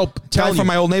 No, Guy from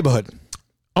my old neighborhood.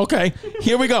 Okay,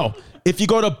 here we go. If you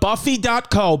go to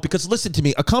buffy.co, because listen to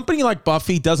me, a company like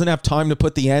Buffy doesn't have time to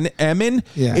put the M in.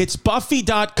 Yeah. It's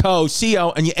buffy.co, C-O,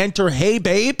 and you enter Hey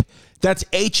Babe. That's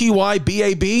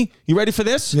HEYBAB. You ready for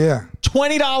this? Yeah.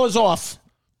 $20 off.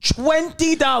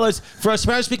 $20 for a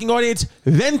Spanish-speaking audience.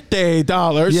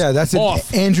 $20. Yeah, that's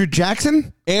off. Andrew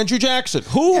Jackson? Andrew Jackson,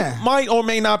 who might or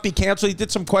may not be canceled. He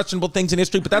did some questionable things in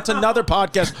history, but that's another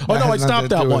podcast. Oh, no, I stopped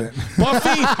that one.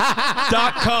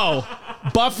 Buffy.co.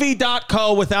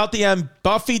 Buffy.co without the M.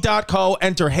 Buffy.co.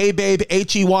 Enter Hey Babe,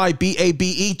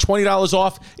 HEYBABE. $20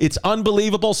 off. It's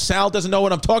unbelievable. Sal doesn't know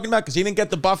what I'm talking about because he didn't get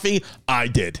the Buffy. I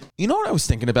did. You know what I was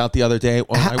thinking about the other day?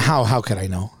 How could I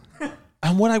know?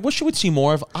 And what I wish you would see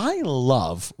more of, I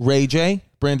love Ray J,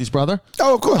 Brandy's brother.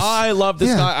 Oh, of course. I love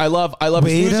this guy. I love his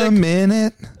music. Wait a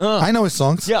minute. I know his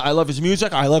songs. Yeah, I love his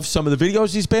music. I love some of the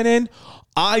videos he's been in.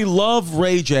 I love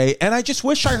Ray J, and I just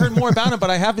wish I heard more about him, but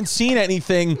I haven't seen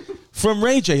anything from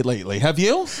Ray J lately. Have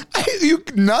you? You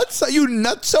nuts? Are you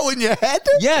nutso in your head?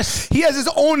 Yes. He has his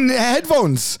own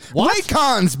headphones. What?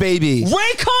 Raycons, baby.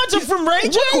 Raycons are from Ray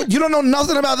J? You don't know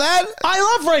nothing about that? I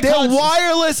love Raycons. They're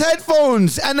wireless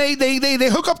headphones, and they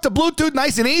hook up to Bluetooth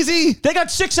nice and easy. They got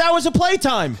 6 hours of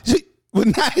playtime.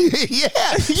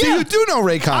 Yeah. So you do know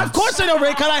Raycons. Of course I know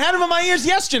Raycon. I had them in my ears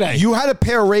yesterday. You had a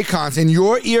pair of Raycons in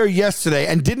your ear yesterday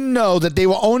and didn't know that they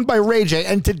were owned by Ray J.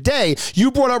 And today you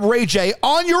brought up Ray J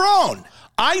on your own.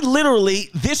 I literally,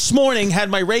 this morning, had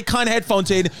my Raycon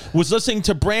headphones in, was listening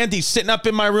to Brandy sitting up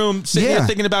in my room, sitting here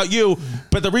thinking about you.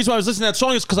 But the reason why I was listening to that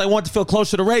song is because I wanted to feel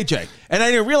closer to Ray J. And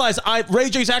I didn't realize Ray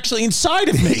J's actually inside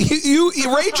of me.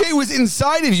 Ray J was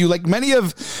inside of you, like many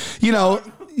of,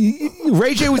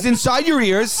 Ray J was inside your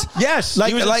ears. Yes, like,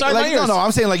 he was inside my ears. No,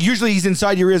 I'm saying like usually he's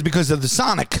inside your ears because of the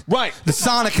sonic. Right. The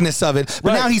sonicness of it.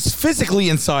 But now he's physically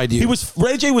inside you.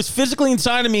 Ray J was physically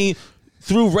inside of me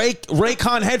through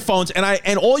Raycon headphones,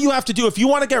 and all you have to do if you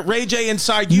want to get Ray J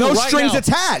inside you, no strings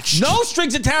attached. No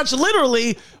strings attached.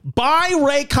 Literally,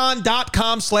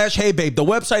 buyraycon.com/heybabe. The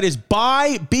website is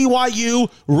BYU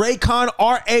Raycon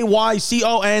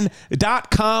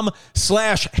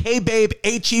RAYCON.com/heybabe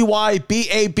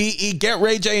HEYBABE. Get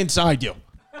Ray J inside you.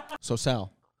 So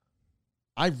Sal,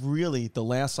 I've really, the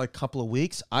last couple of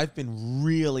weeks, I've been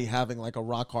really having like a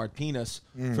rock hard penis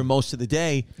for most of the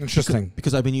day. Interesting.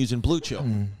 Because I've been using Blue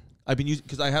Chew. I've been using,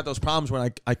 because I had those problems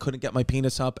when I couldn't get my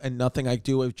penis up and nothing I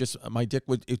do, my dick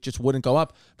just wouldn't go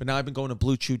up. But now I've been going to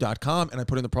bluechew.com and I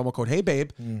put in the promo code HeyBabe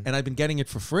and I've been getting it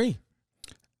for free.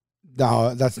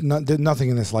 No, nothing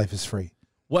in this life is free.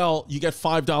 Well, you get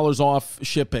 $5 off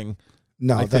shipping.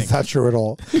 No, that's not true at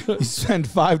all. You spend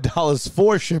 $5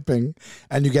 for shipping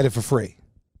and you get it for free.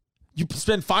 You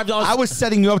spend $5. I was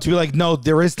setting you up to be like, no,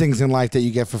 there is things in life that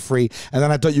you get for free. And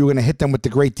then I thought you were going to hit them with the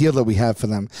great deal that we have for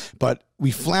them. But we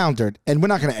floundered. And we're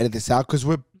not going to edit this out because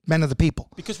we're men of the people.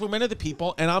 Because we're men of the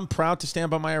people. And I'm proud to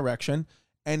stand by my erection.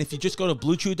 And if you just go to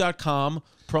bluechew.com,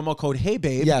 promo code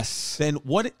HeyBabe. Yes. Then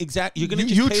what exactly? You're going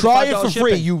to you try it for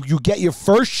free. You get your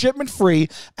first shipment free.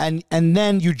 And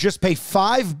then you just pay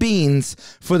 5 beans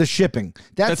for the shipping.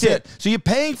 That's it. So you're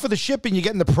paying for the shipping. You're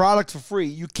getting the product for free.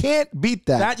 You can't beat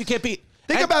that. That you can't beat.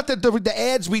 Think about the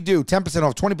ads we do. 10%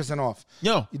 off, 20% off.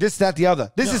 No. This, that, the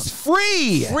other. This is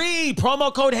free. Free.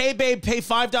 Promo code HeyBabe. Pay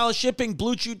 $5 shipping.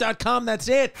 Bluechew.com. That's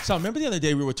it. So remember the other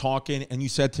day we were talking and you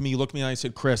said to me, you looked me and I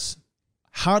said, Chris,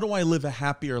 how do I live a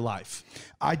happier life?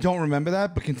 I don't remember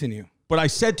that, but continue. But I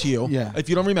said to you, if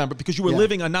you don't remember, because you were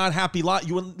living a not happy life.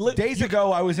 Days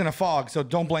ago, I was in a fog, so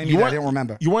don't blame me that I didn't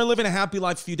remember. You weren't living a happy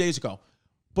life a few days ago.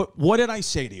 But what did I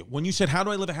say to you? When you said, how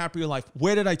do I live a happier life?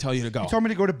 Where did I tell you to go? You told me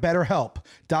to go to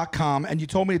betterhelp.com, and you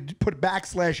told me to put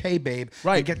 /HeyBabe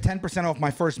and get 10% off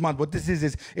my first month. What this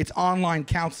is it's online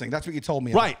counseling. That's what you told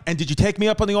me. Right. And did you take me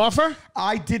up on the offer?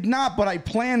 I did not, but I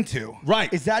plan to.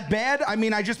 Right. Is that bad? I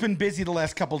mean, I've just been busy the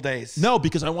last couple days. No,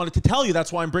 because I wanted to tell you.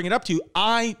 That's why I'm bringing it up to you.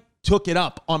 I took it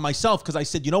up on myself because I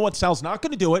said, you know what, Sal's not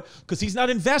going to do it because he's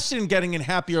not invested in getting a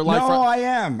happier life. No, I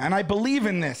am, and I believe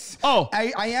in this. Oh.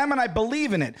 I am, and I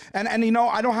believe in it. And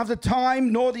I don't have the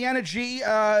time nor the energy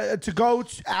to go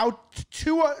out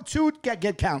to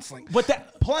get counseling. But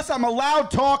plus, I'm a loud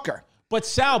talker. But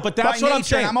Sal, that's what I'm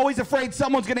saying. I'm always afraid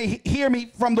someone's going to hear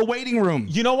me from the waiting room.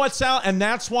 You know what, Sal? And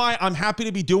that's why I'm happy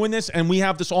to be doing this, and we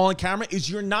have this all on camera, is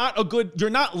you're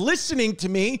not listening to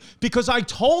me, because I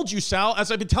told you, Sal, as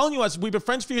I've been telling you, as we've been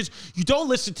friends for years, you don't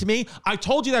listen to me. I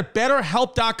told you that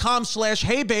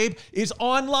BetterHelp.com/HeyBabe is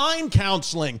online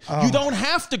counseling. Oh. You don't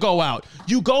have to go out.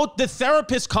 The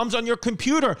therapist comes on your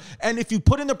computer, and if you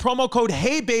put in the promo code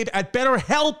HeyBabe at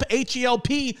BetterHelp,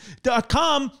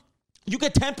 HELP.com, you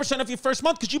get 10% of your first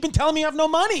month, because you've been telling me you have no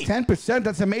money. 10%?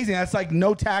 That's amazing. That's like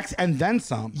no tax and then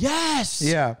some. Yes.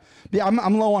 Yeah. Yeah,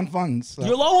 I'm low on funds. So.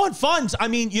 You're low on funds. I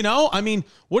mean,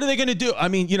 what are they going to do?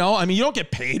 You don't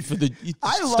get paid for the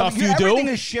stuff you do. Everything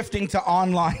is shifting to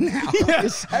online now.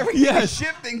 Yes. Everything is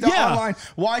shifting to online.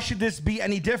 Why should this be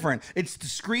any different? It's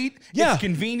discreet. Yeah. It's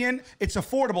convenient. It's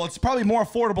affordable. It's probably more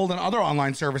affordable than other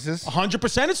online services.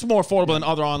 100% it's more affordable than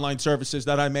other online services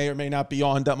that I may or may not be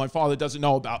on, that my father doesn't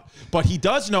know about. But he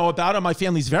does know about, and my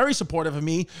family's very supportive of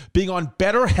me being on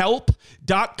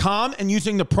BetterHelp.com and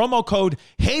using the promo code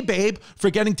HeyBabe for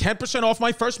getting 10% off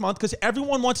my first month, because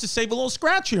everyone wants to save a little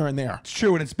scratch here and there. It's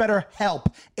true, and it's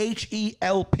BetterHelp,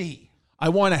 HELP. I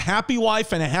want a happy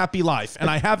wife and a happy life, and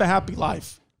I have a happy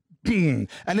life. And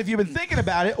if you've been thinking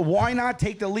about it, why not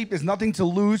take the leap? There's nothing to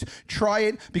lose. Try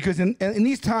it, because in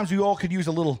these times, we all could use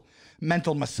a little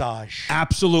mental massage.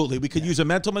 Absolutely. We could use a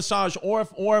mental massage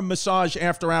or a massage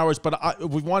after hours, but if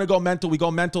we want to go mental, we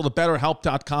go mental to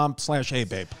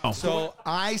betterhelp.com/HeyBabe. Oh. So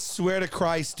I swear to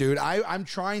Christ, dude, I'm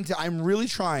really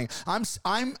trying.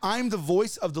 I'm the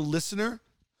voice of the listener,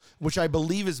 which I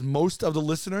believe is most of the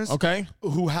listeners. Okay.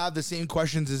 Who have the same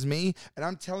questions as me. And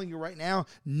I'm telling you right now,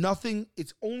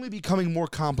 it's only becoming more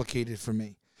complicated for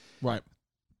me. Right.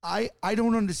 I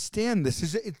don't understand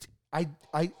this.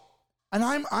 And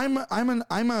I'm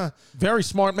a very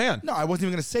smart man. No, I wasn't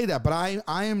even going to say that, but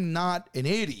I am not an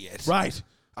idiot. Right.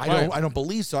 I don't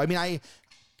believe so. I mean,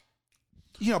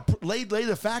 lay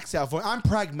the facts out for. I'm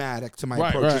pragmatic to my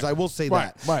approaches. I will say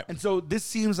that. Right. And so this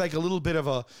seems like a little bit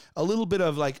of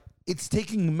like it's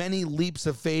taking many leaps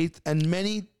of faith and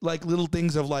many like little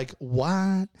things of like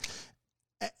what?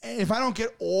 And if I don't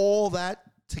get all that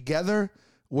together,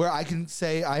 where I can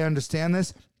say I understand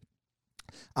this,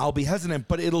 I'll be hesitant,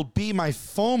 but it'll be my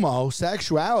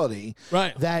FOMOSexuality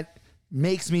that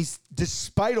makes me,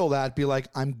 despite all that, be like,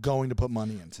 I'm going to put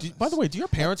money into this. By the way, do your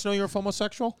parents know you're a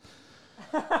homosexual?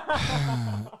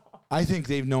 I think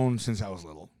they've known since I was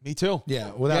little. Me too.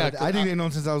 Yeah, I think they've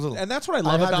known since I was little. And that's what I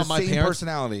love about my parents.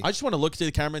 Personality. I just want to look to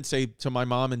the camera and say to my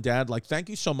mom and dad, like, thank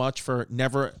you so much for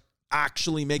never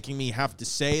actually making me have to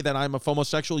say that I'm a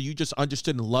homosexual. You just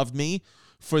understood and loved me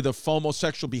for the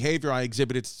homosexual behavior I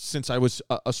exhibited since I was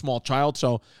a small child.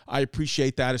 So I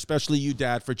appreciate that, especially you,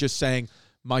 Dad, for just saying,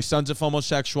 my son's a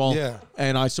homosexual,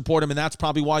 and I support him. And that's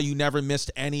probably why you never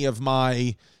missed any of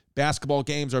my basketball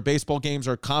games or baseball games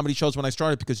or comedy shows when I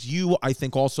started, because you, I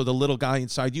think also the little guy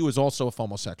inside you is also a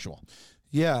homosexual.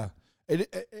 Yeah, it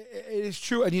is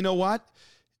true. And you know what?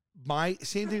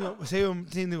 Same thing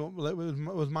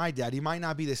with my dad. He might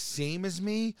not be the same as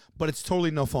me, but it's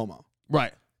totally no FOMO.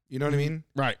 Right. You know what I mean?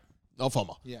 Right. No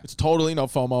FOMO. Yeah. It's totally no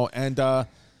FOMO. And,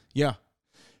 yeah.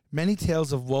 Many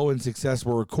tales of woe and success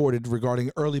were recorded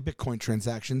regarding early Bitcoin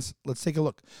transactions. Let's take a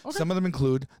look. Okay. Some of them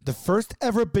include the first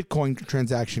ever Bitcoin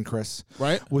transaction, Chris.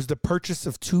 Right. Was the purchase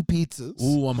of 2 pizzas.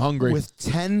 Ooh, I'm hungry. With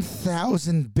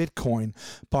 10,000 Bitcoin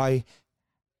by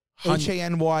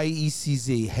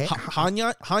HANYECZ.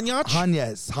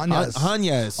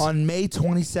 Hanyas. On May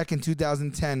 22nd,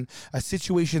 2010, a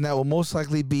situation that will most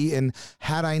likely be in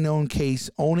had I known case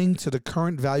owning to the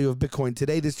current value of Bitcoin.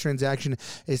 Today, this transaction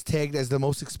is tagged as the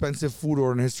most expensive food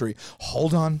order in history.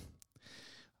 Hold on.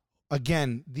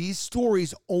 Again, these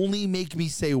stories only make me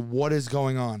say what is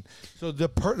going on. So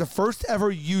the first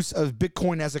ever use of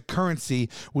Bitcoin as a currency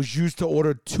was used to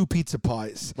order 2 pizza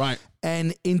pies. Right.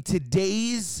 And in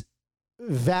today's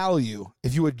value,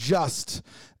 if you adjust,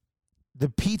 the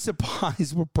pizza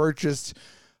pies were purchased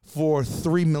for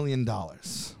 $3 million.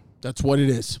 That's what it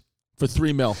is. For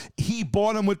 $3 million. He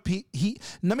bought them with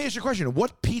let me ask you a question.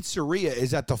 What pizzeria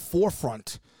is at the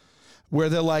forefront where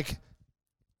they're like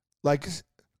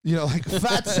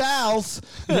Fat Sal's,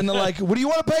 and they're like, what do you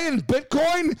want to pay in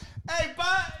Bitcoin? Hey,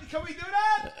 bud, can we do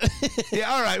that?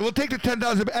 Yeah, all right, we'll take the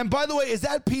 10,000. And by the way, is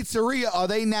that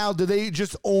pizzeria, do they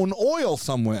just own oil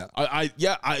somewhere?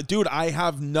 Dude, I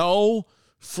have no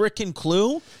freaking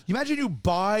clue. You imagine you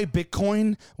buy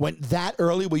Bitcoin went that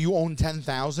early where you own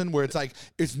 10,000, where it's like,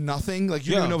 it's nothing. Like,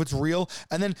 you don't know if it's real.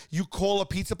 And then you call a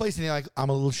pizza place and you're like, I'm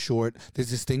a little short. There's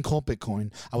this thing called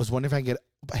Bitcoin. I was wondering if I can get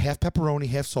half pepperoni,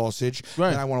 half sausage.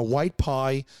 Right. And I want a white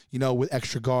pie, with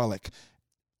extra garlic.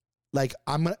 like,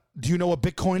 do you know what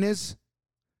Bitcoin is?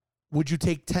 Would you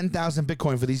take 10,000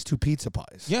 Bitcoin for these 2 pizza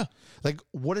pies? Yeah. Like,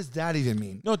 what does that even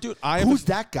mean? No, dude. Who's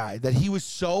that guy that he was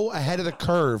so ahead of the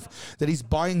curve that he's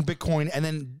buying Bitcoin and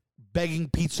then begging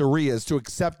pizzerias to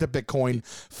accept the Bitcoin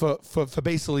for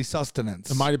basically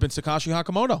sustenance? It might have been Satoshi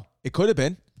Nakamoto. It could have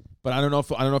been. But I don't know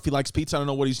if he likes pizza. I don't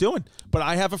know what he's doing. But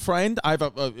I have a friend. I have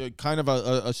a kind of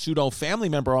a pseudo family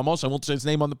member almost. I won't say his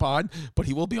name on the pod, but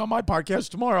he will be on my podcast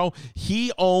tomorrow.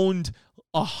 He owned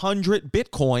 100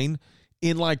 Bitcoin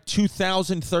in like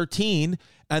 2013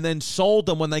 and then sold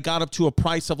them when they got up to a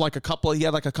price of like he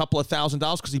had like a couple of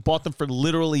 $1,000 because he bought them for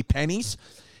literally pennies,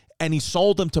 and he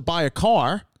sold them to buy a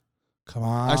car. Come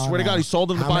on. I swear to God, he sold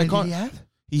them to buy a car. How many did he have?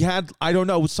 He had, I don't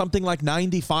know, something like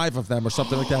 95 of them or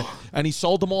something like that. And he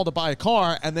sold them all to buy a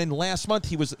car. And then last month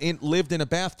he lived in a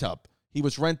bathtub. He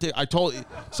was renting.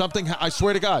 I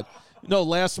swear to God. No,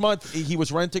 last month he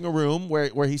was renting a room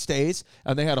where he stays,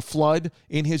 and they had a flood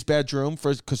in his bedroom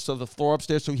because of the floor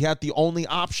upstairs. So he had the only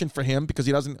option for him, because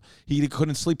he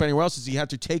couldn't sleep anywhere else, is he had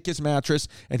to take his mattress,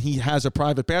 and he has a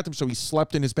private bathroom, so he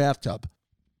slept in his bathtub.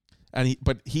 And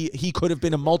he could have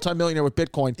been a multimillionaire with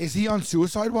Bitcoin. Is he on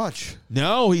suicide watch?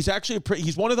 No, he's actually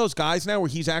he's one of those guys now where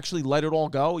he's actually let it all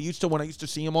go. When I used to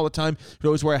see him all the time, he'd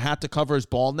always wear a hat to cover his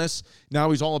baldness. Now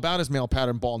he's all about his male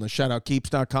pattern baldness. Shout out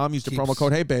Keeps.com. Use the promo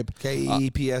code HeyBabe.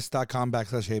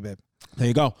 KEPS.com/HeyBabe. There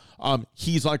you go.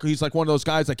 He's like one of those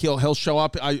guys, like he'll show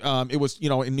up. It was,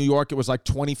 in New York, it was like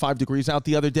 25 degrees out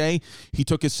the other day. He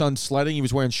took his son sledding. He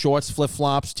was wearing shorts,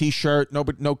 flip-flops, t-shirt.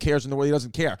 No cares in the world. He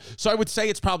doesn't care. So I would say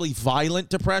it's probably violent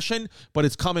depression, but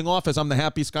it's coming off as I'm the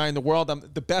happiest guy in the world.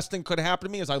 The best thing could have happened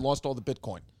to me is I lost all the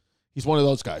Bitcoin. He's one of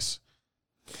those guys.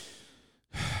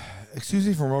 Excuse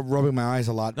me for rubbing my eyes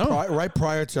a lot. No. Right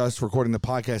prior to us recording the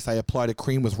podcast, I applied a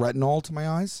cream with retinol to my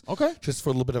eyes. Okay. Just for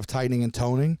a little bit of tightening and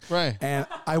toning. Right. And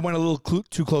I went a little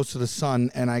too close to the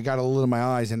sun, and I got a little in my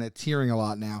eyes, and it's tearing a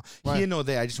lot now. Right. Here, no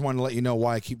there. I just wanted to let you know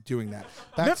why I keep doing that.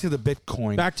 Back to the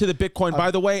Bitcoin. Back to the Bitcoin. By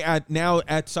the way, at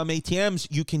some ATMs,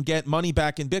 you can get money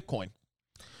back in Bitcoin.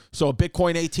 So a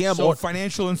Bitcoin ATM. So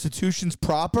financial institutions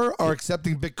proper are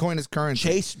accepting Bitcoin as currency.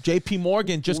 JP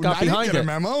Morgan just got behind I didn't it. get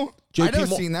a memo. I never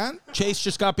seen that. Chase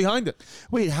just got behind it.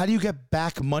 Wait, how do you get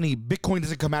back money? Bitcoin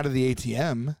doesn't come out of the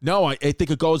ATM. No, I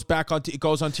think it goes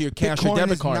onto your cash Bitcoin or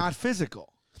debit is card. not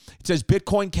physical. It says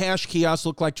Bitcoin Cash kiosks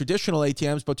look like traditional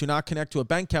ATMs, but do not connect to a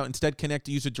bank account. Instead, connect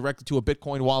the user directly to a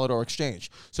Bitcoin wallet or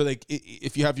exchange. So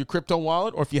if you have your crypto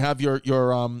wallet, or if you have your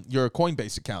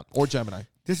Coinbase account or Gemini.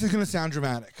 This is going to sound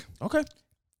dramatic. Okay.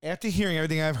 After hearing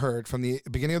everything I've heard from the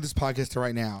beginning of this podcast to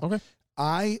right now, Okay.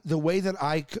 The way that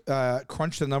I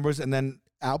crunch the numbers and then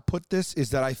output this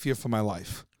is that I fear for my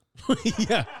life.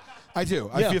 Yeah. I do.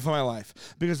 I fear for my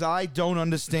life because I don't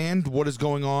understand what is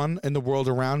going on in the world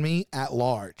around me at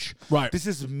large. Right. This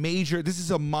is major. This is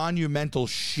a monumental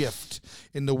shift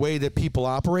in the way that people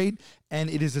operate, and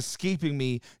it is escaping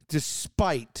me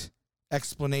despite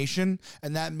explanation,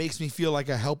 and that makes me feel like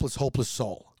a helpless, hopeless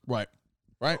soul. Right.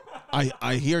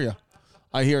 I hear you.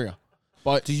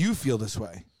 But do you feel this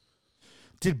way?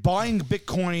 Did buying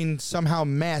Bitcoin somehow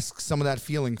mask some of that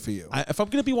feeling for you? if I'm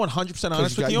going to be 100%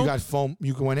 honest with you, you got FOMO.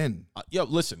 You went in.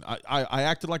 Listen, I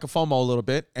acted like a FOMO a little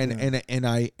bit, and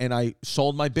I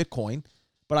sold my Bitcoin.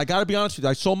 But I got to be honest with you,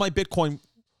 I sold my Bitcoin.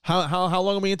 How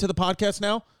long are we into the podcast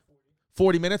now?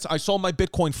 40 minutes. I sold my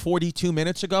Bitcoin 42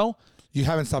 minutes ago. You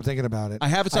haven't stopped thinking about it. I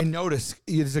haven't. I noticed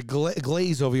there's a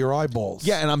glaze over your eyeballs.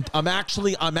 Yeah, and I'm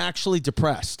actually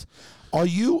depressed. Are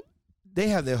you? They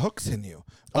have their hooks in you.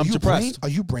 I'm depressed. Are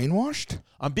you brainwashed?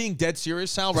 I'm being dead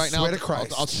serious, Sal. Right now, swear to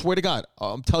Christ. I'll swear to God.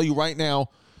 I'm telling you right now.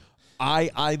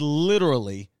 I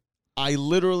literally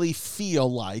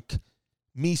feel like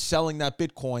me selling that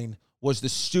Bitcoin was the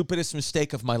stupidest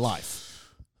mistake of my life,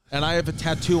 and I have a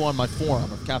tattoo on my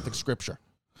forearm of Catholic scripture.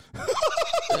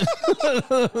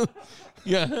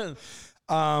 Yeah.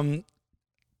 But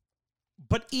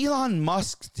Elon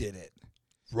Musk did it.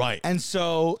 Right. And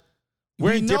so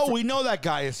we know that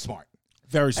guy is smart.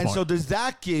 Very smart. And so does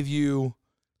that give you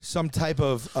some type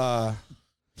of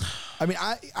I'm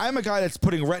a guy that's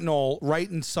putting retinol right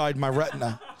inside my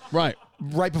retina. Right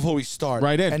before we start.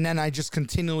 Right in. And then I just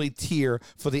continually tear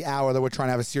for the hour that we're trying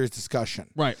to have a serious discussion.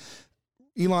 Right.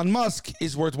 Elon Musk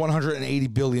is worth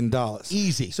 $180 billion.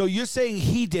 Easy. So you're saying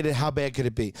he did it, how bad could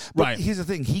it be? But right. Here's the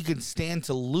thing, he could stand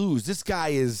to lose. This guy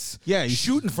is he's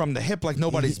shooting from the hip like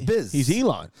nobody's biz. He's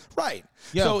Elon. Right.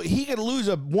 Yeah. So he could lose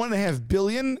a $1.5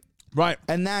 billion. Right.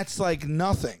 And that's like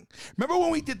nothing. Remember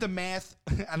when we did the math?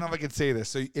 I don't know if I could say this.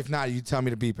 So if not, you tell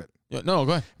me to beep it. Yeah, no,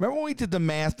 go ahead. Remember when we did the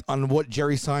math on what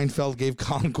Jerry Seinfeld gave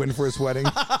Colin Quinn for his wedding?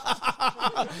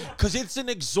 because it's an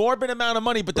exorbitant amount of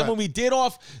money. But then when we did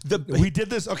we did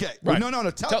this. Okay, Right. No.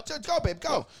 Go, babe.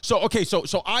 Go.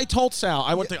 So I told Sal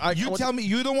I went to. Tell me.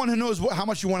 You're the one who knows how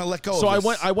much you want to let go. So of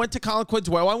this. I went to Colin Quinn's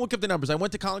wedding. I won't give the numbers. I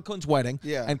went to Colin Quinn's wedding.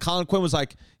 Yeah. And Colin Quinn was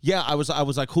like, yeah. I was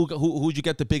like, who'd you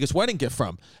get the biggest wedding gift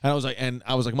from? And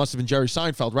I was like, must have been Jerry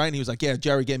Seinfeld, right? And he was like, yeah,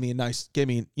 Jerry gave me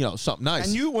something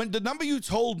nice. And when the number you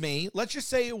told me, let's just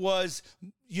say it was,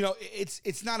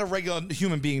 it's not a regular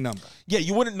human being number. Yeah,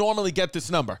 you wouldn't normally get this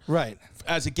number, right,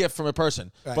 as a gift from a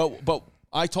person. Right. But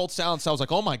I told Sal, and Sal was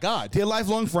like, oh my God, they're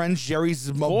lifelong friends. Jerry's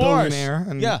a billionaire.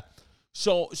 And yeah.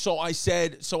 So I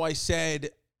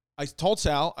told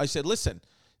Sal, I said, listen,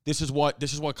 this is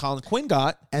what Colin Quinn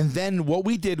got. And then what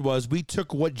we did was we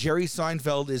took what Jerry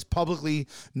Seinfeld is publicly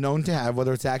known to have,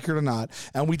 whether it's accurate or not,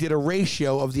 and we did a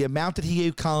ratio of the amount that he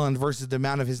gave Colin versus the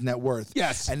amount of his net worth.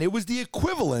 Yes. And it was the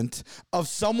equivalent of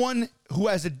someone who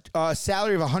has a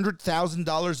salary of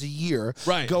 $100,000 a year,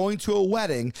 right, going to a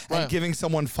wedding and giving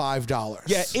someone $5.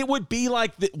 Yeah, it would be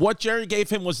like what Jerry gave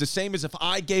him was the same as if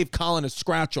I gave Colin a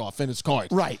scratch off in his card.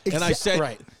 Right. And I said,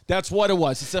 right. That's what it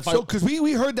was. It's if because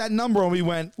we heard that number and we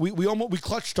went, we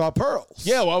clutched our pearls.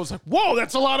 Yeah, well, I was like, whoa,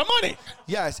 that's a lot of money.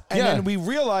 Yes. And then we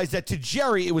realized that to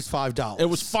Jerry, it was $5. It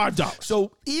was $5.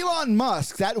 So Elon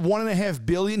Musk, that $1.5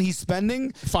 billion he's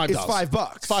spending $5. is $5.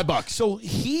 $5. So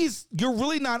you're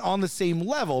really not on the same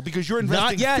level because you're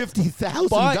investing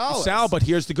 $50,000. Sal, but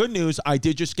here's the good news. I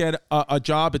did just get a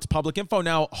job. It's public info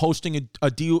now, hosting a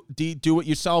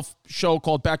do-it-yourself show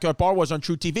called Backyard Bar Wars on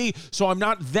True TV. So I'm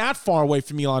not that far away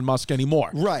from Elon Musk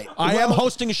anymore. Right. I am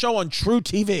hosting a show on True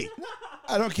TV.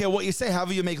 I don't care what you say.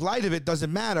 However you make light of it,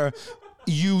 doesn't matter.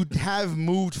 You have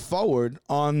moved forward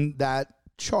on that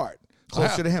chart.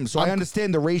 Closer to him. So I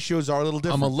understand the ratios are a little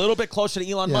different. I'm a little bit closer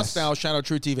to Elon Musk now. Shout out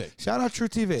True TV. Shout out True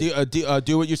TV.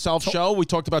 Do-it-yourself show. We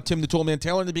talked about Tim the Toolman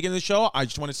Taylor in the beginning of the show. I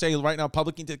just want to say right now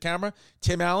publicly to the camera,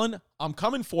 Tim Allen, I'm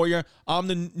coming for you. I'm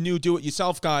the new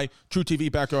do-it-yourself guy, True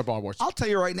TV, Backyard Bar Wars. I'll tell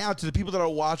you right now, to the people that are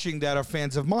watching that are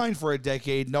fans of mine for a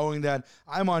decade, knowing that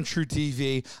I'm on True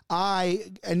TV,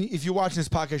 and if you're watching this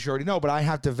podcast, you already know, but I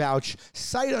have to vouch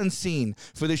sight unseen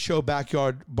for this show,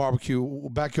 Backyard Bar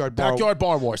Wars,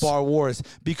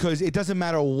 because it doesn't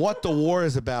matter what the war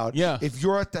is about. Yeah. If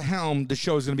you're at the helm, the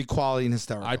show is going to be quality and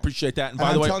hysterical. I appreciate that. And by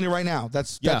I'm the way, telling you right now,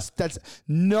 that's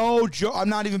no joke. I'm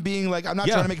not even being like, I'm not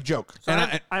trying to make a joke. So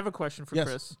I have a question for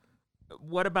Chris.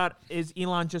 What about, is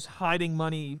Elon just hiding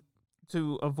money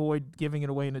to avoid giving it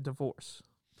away in a divorce?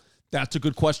 That's a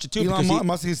good question too. Elon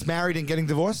Musk is married and getting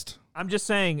divorced? I'm just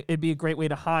saying it'd be a great way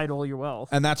to hide all your wealth.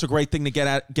 And that's a great thing to get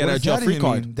a jail-free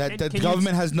card. That the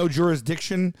government has no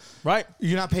jurisdiction. Right.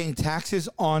 You're not paying taxes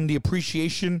on the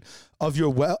appreciation of your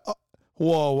wealth.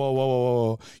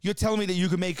 Whoa. You're telling me that you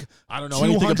can make I don't know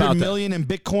anything about $200 million in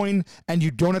Bitcoin and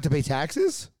you don't have to pay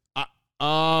taxes?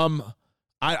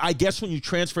 I guess when you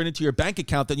transfer it into your bank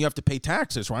account, then you have to pay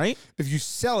taxes, right? If you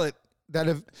sell it,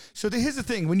 here's the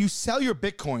thing. When you sell your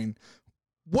Bitcoin,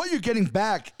 what you're getting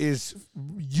back is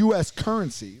U.S.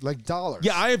 currency, like dollars.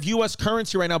 Yeah, I have U.S.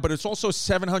 currency right now, but it's also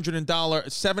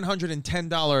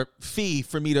 $710 fee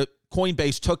for me to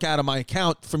Coinbase took out of my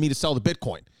account for me to sell the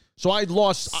Bitcoin. So I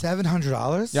lost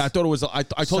 $700. Yeah, I thought it was. I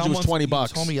told you it was $20. You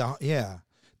told me, yeah.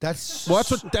 That's what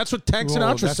Tank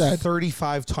Sinatra said. That's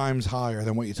 35 times higher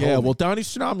than what you told me. Yeah, well, Donnie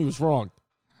Tsunami was wrong.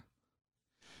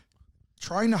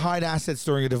 Trying to hide assets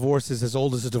during a divorce is as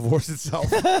old as the divorce itself.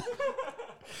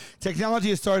 Technology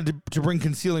has started to bring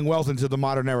concealing wealth into the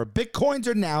modern era. Bitcoins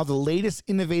are now the latest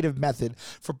innovative method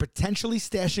for potentially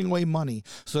stashing away money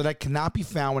so that cannot be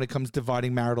found when it comes to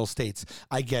dividing marital estates.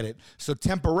 I get it. So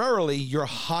temporarily, you're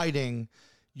hiding.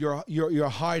 You're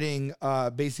hiding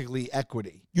basically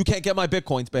equity. You can't get my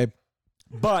Bitcoins, babe.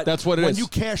 But that's what it is. When you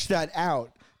cash that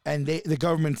out and the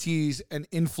government sees an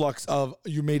influx of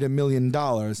you made $1 million,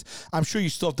 I'm sure you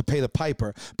still have to pay the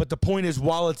piper. But the point is,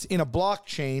 while it's in a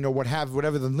blockchain or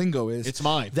whatever the lingo is, it's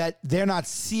mine. That they're not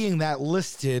seeing that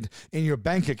listed in your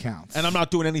bank accounts. And I'm not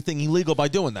doing anything illegal by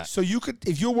doing that. So you could,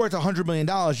 if you're worth $100 million,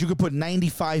 you could put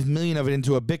 95 million of it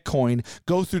into a Bitcoin,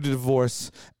 go through the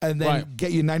divorce, and then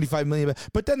get you 95 million.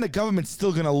 But then the government's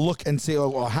still going to look and say, "Oh,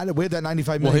 well, where'd that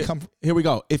 95 million come from?" Here we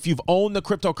go. If you've owned the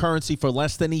cryptocurrency for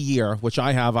less than a year, which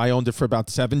I have. I owned it for about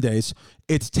 7 days.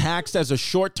 It's taxed as a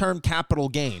short-term capital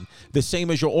gain, the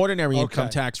same as your ordinary income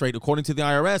tax rate. According to the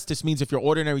IRS, this means if your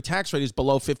ordinary tax rate is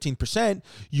below 15%,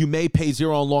 you may pay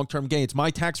zero on long-term gains.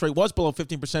 My tax rate was below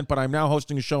 15%, but I'm now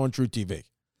hosting a show on True TV.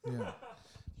 Yeah.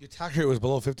 Your tax rate was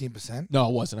below 15%? No,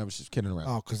 it wasn't. I was just kidding around.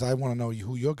 Oh, because I want to know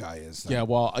who your guy is. Yeah,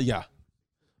 well, yeah.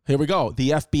 Here we go.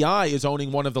 The FBI is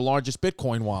owning one of the largest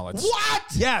Bitcoin wallets. What?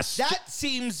 Yes. That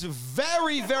seems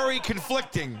very, very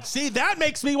conflicting. See, that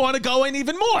makes me want to go in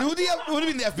even more. What do you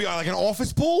mean the FBI? Like an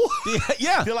office pool?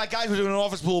 Yeah. They're like guys who are doing an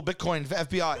office pool Bitcoin for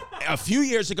FBI. A few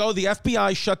years ago, the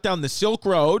FBI shut down the Silk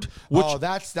Road, which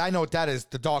I know what that is.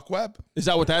 The dark web. is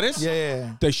that what that is?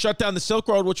 Yeah. They shut down the Silk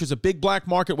Road, which was a big black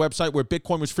market website where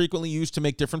Bitcoin was frequently used to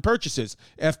make different purchases.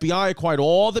 FBI acquired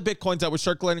all the Bitcoins that were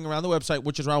circulating around the website,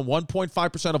 which is around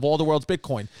 1.5% of all the world's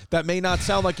Bitcoin. That may not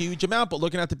sound like a huge amount, but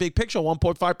looking at the big picture,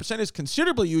 1.5% is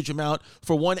considerably huge amount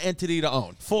for one entity to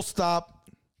own. Full stop.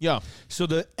 Yeah. So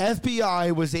the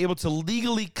FBI was able to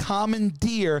legally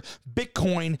commandeer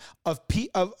Bitcoin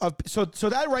so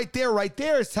that right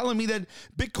there is telling me that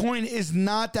Bitcoin is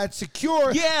not that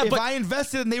secure. Yeah, if but I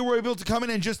invested and they were able to come in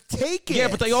and just take it. Yeah,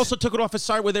 but they also took it off a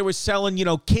site where they were selling,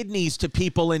 kidneys to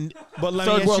people in But let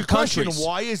me third ask you world a question. countries.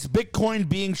 Why is Bitcoin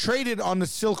being traded on the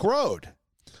Silk Road?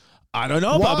 I don't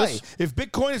know, Why? Bubbas. If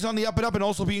Bitcoin is on the up and up and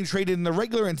also being traded in the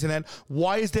regular internet,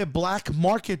 why is there black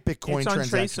market Bitcoin It's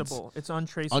transactions? untraceable. It's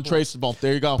untraceable. Untraceable.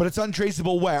 There you go. But it's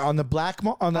untraceable where? On the black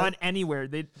on the On anywhere.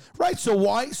 right. So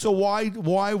why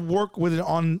work with it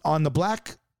on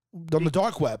the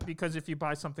dark web? Because if you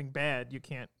buy something bad, you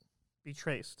can't be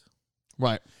traced.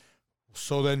 Right.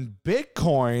 So then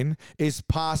Bitcoin is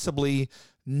possibly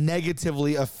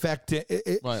negatively affected.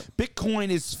 Right. Bitcoin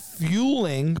is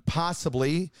fueling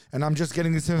possibly, and I'm just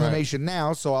getting this information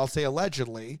now, so I'll say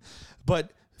allegedly,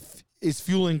 but is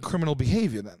fueling criminal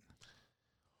behavior then?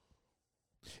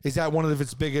 Is that one of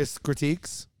its biggest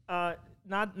critiques? Not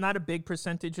a big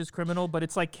percentage is criminal, but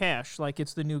it's like cash. Like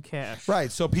it's the new cash.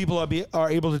 Right. So people are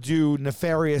able to do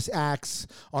nefarious acts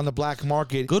on the black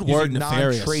market. Good word, using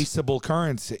nefarious. Non-traceable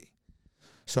currency.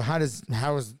 So you're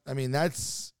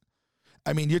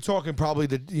talking probably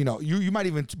you might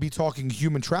even be talking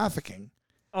human trafficking.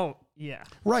 Oh yeah.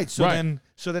 Right. So Right. then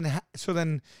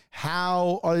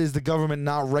how is the government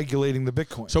not regulating the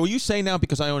Bitcoin? So are you saying now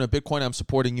because I own a Bitcoin, I'm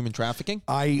supporting human trafficking?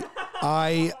 I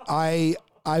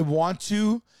want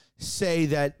to say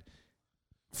that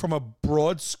from a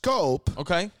broad scope,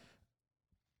 Okay.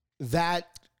 that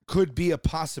could be a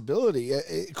possibility.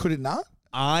 Could it not?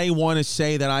 I want to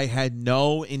say that I had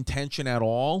no intention at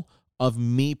all of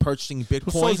me purchasing Who's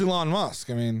Bitcoin Elon Musk?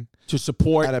 I mean, to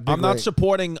support. at a big I'm not rate.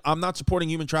 supporting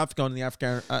human trafficking on the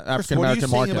African Chris, what are you American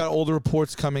saying market. about all the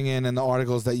reports coming in and the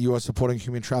articles that you are supporting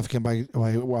human trafficking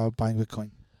while buying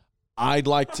Bitcoin? I'd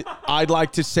like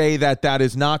to say that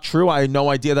is not true. I had no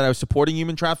idea that I was supporting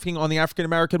human trafficking on the African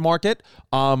American market.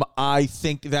 I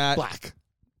think that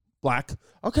black.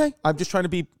 Okay, I'm just trying to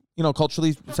be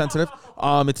culturally sensitive.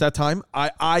 It's that time.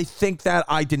 I think that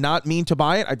I did not mean to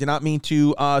buy it. I did not mean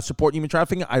to support human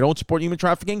trafficking. I don't support human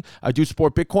trafficking. I do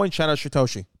support Bitcoin. Shout out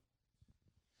Satoshi.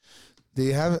 Do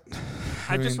you have it?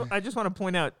 I just want to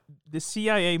point out the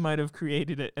CIA might have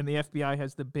created it, and the FBI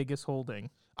has the biggest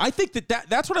holding. I think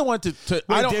that's what I wanted to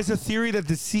I don't. There's a theory that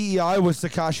the CEI was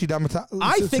Satoshi Nakamoto.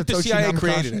 I think the CIA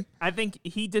created it. I think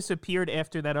he disappeared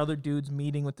after that other dude's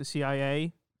meeting with the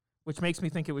CIA, which makes me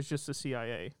think it was just the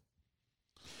CIA.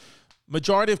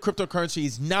 Majority of cryptocurrency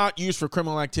is not used for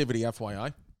criminal activity,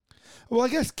 FYI. Well, I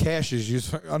guess cash is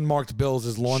used for unmarked bills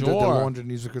is laundered. Sure. They're laundered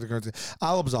and used for cryptocurrency.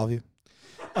 I'll absolve you.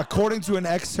 According to an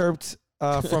excerpt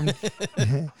from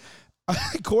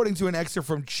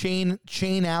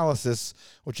Chainalysis,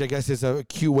 which I guess is a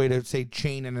cute way to say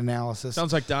chain and analysis.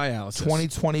 Sounds like dialysis.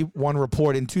 2021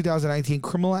 report. In 2019,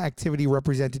 criminal activity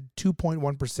represented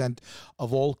 2.1%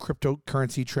 of all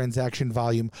cryptocurrency transaction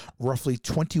volume, roughly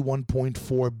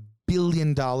 $21.4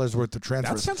 billion worth of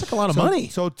transfers. That sounds like a lot of money.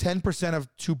 So 10% of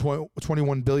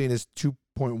 2.21 billion is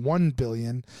 2.1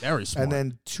 billion. Very smart. And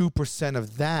then 2%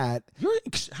 of that,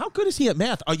 How good is he at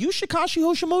math? Are you Shikashi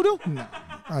Hoshimoto?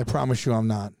 I promise you I'm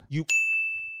not. You.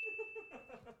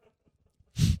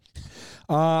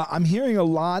 I'm hearing a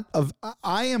lot of,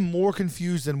 I am more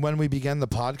confused than when we began the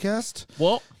podcast.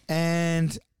 Well,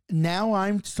 And now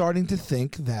I'm starting to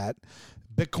think that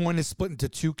Bitcoin is split into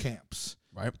two camps.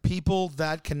 right. People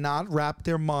that cannot wrap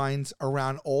their minds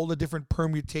around all the different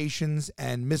permutations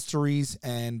and mysteries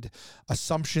and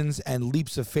assumptions and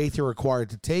leaps of faith you're required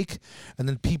to take. And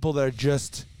then people that are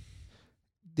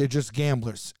they're just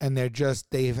gamblers, and they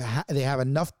have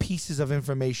enough pieces of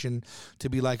information to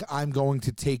be like, I'm going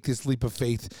to take this leap of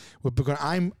faith. Because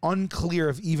I'm unclear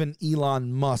if even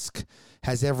Elon Musk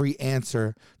has every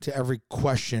answer to every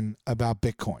question about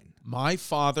Bitcoin. My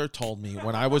father told me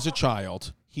when I was a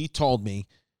child, he told me,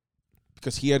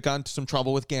 because he had gotten into some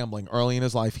trouble with gambling early in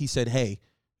his life, he said, hey,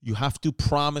 you have to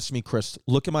promise me, Chris,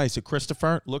 look in my eyes. I said,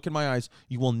 Christopher, look in my eyes.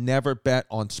 You will never bet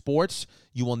on sports.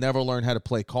 You will never learn how to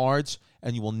play cards,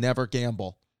 and you will never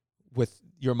gamble.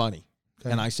 your money.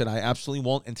 And I said, I absolutely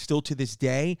won't. And still to this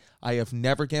day, I have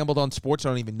never gambled on sports. I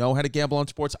don't even know how to gamble on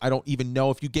sports. I don't even know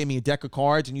if you gave me a deck of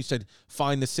cards and you said,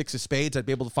 find the 6 of spades, I'd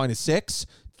be able to find a 6.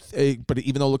 But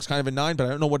even though it looks kind of a 9, but I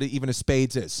don't know what even a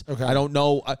spades is. Okay. I don't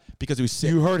know because it was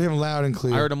 6. You heard him loud and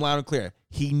clear. I heard him loud and clear.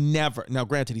 He never, now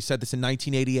granted, he said this in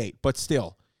 1988, but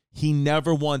still, he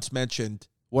never once mentioned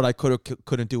what I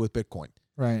couldn't do with Bitcoin.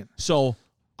 Right. So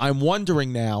I'm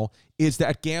wondering now, is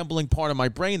that gambling part of my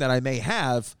brain that I may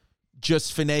have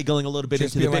just finagling a little bit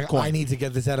into the Bitcoin? Like, I need to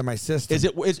get this out of my system.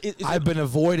 I've been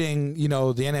avoiding, the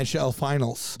NHL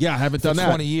finals. Yeah, I haven't done that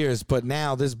 20 years, but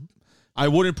now this. I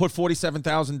wouldn't put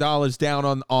 $47,000 down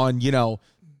on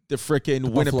the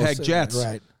freaking Winnipeg Jets,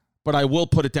 right? But I will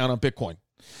put it down on Bitcoin.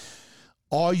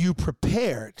 Are you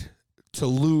prepared to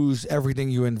lose everything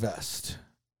you invest?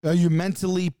 Are you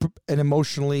mentally and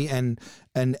emotionally and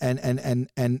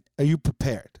are you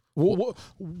prepared?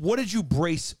 What did you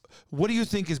brace? What do you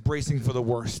think is bracing for the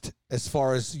worst as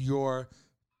far as your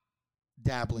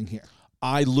dabbling here?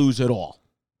 I lose it all,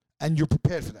 and you're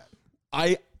prepared for that.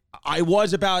 I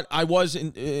was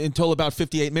until about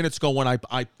 58 minutes ago when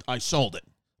I sold it,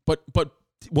 but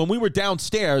when we were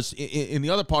downstairs in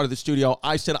the other part of the studio,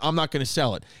 I said I'm not going to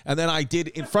sell it, and then I did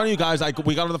in front of you guys.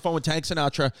 We got on the phone with Tank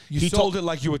Sinatra. He told it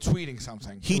like you were tweeting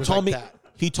something. He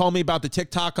told me about the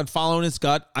TikTok on following his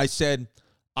gut. I said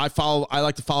I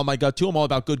like to follow my gut too. I'm all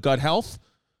about good gut health.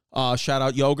 Shout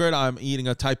out yogurt. I'm eating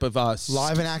a type of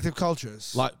live and active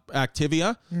cultures,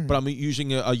 Activia, but I'm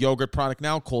using a yogurt product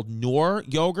now called Noor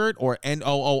yogurt or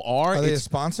Noor. Are they a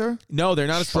sponsor? No, they're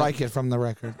not. Strike it from the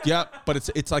record. Yeah, but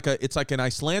it's like an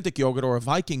Icelandic yogurt or a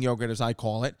Viking yogurt as I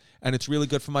call it, and it's really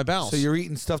good for my bowels. So you're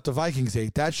eating stuff the Vikings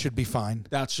ate. That should be fine.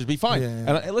 That should be fine.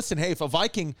 Yeah. And listen, hey, if a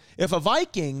Viking,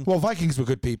 well, Vikings were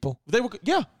good people. They were,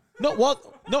 yeah. No,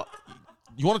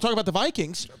 you want to talk about the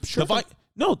Vikings? Sure.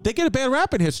 No, they get a bad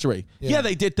rap in history. Yeah,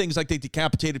 they did things like they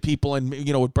decapitated people and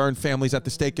would burn families at the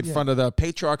stake in front of the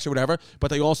patriarchs or whatever.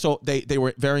 But they also they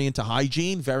were very into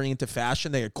hygiene, very into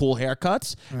fashion. They had cool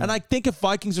haircuts, and I think if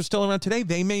Vikings are still around today,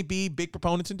 they may be big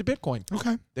proponents into Bitcoin.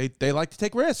 Okay, they like to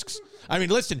take risks. I mean,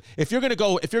 listen, if you're gonna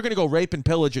go rape and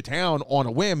pillage a town on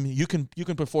a whim, you can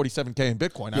put $47K in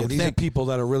Bitcoin. Yeah, these are people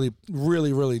that are really,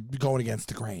 really, really going against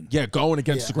the grain. Yeah, going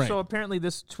against the grain. So apparently,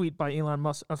 this tweet by Elon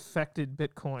Musk affected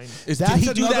Bitcoin. Did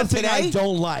he do that today? I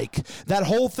don't like that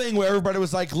whole thing where everybody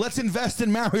was like, "Let's invest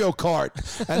in Mario Kart,"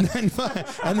 and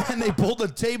then they pulled the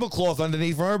tablecloth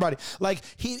underneath for everybody. Like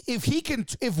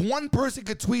if one person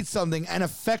could tweet something and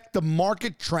affect the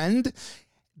market trend,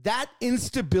 that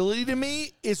instability to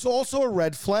me is also a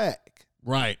red flag.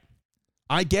 Right.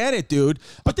 I get it, dude.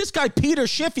 But this guy Peter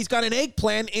Schiff, he's got an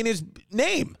eggplant in his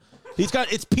name.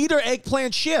 It's Peter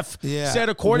Eggplant Schiff. Yeah. Said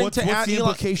according to what's the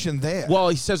implication there? Well,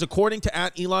 he says according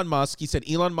to Elon Musk, he said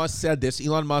Elon Musk said this.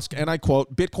 Elon Musk, and I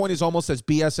quote, "Bitcoin is almost as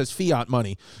BS as fiat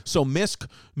money." So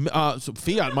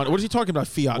fiat money. What is he talking about?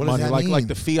 Fiat what money, does that mean? like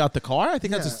the Fiat, the car. I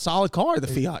think that's a solid car. The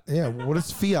Fiat. Yeah. What is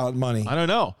fiat money? I don't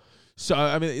know. So,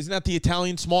 I mean, isn't that the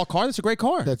Italian small car? That's a great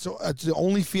car. That's the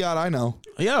only fiat I know.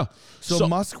 Yeah. So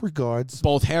Musk regards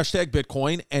both hashtag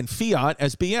Bitcoin and fiat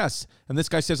as BS. And this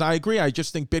guy says, I agree. I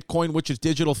just think Bitcoin, which is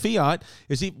digital fiat,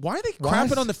 why are they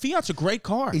crapping on the fiat? It's a great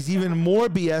car. Is even more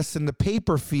BS than the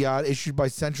paper fiat issued by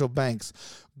central banks.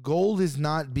 Gold is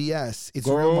not BS. It's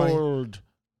real money.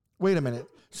 Wait a minute.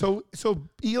 So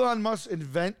Elon Musk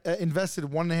invested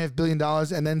 $1.5 billion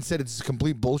and then said it's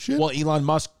complete bullshit? Well, Elon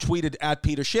Musk tweeted at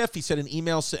Peter Schiff. He said an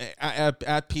email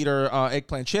at Peter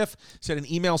Eggplant Schiff, said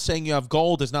an email saying you have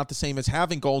gold is not the same as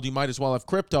having gold. You might as well have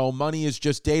crypto. Money is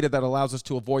just data that allows us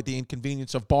to avoid the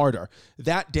inconvenience of barter.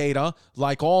 That data,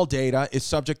 like all data, is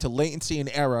subject to latency and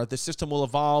error. The system will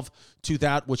evolve to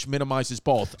that which minimizes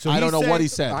both. So I don't know what he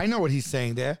said. I know what he's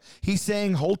saying there. He's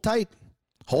saying hold tight.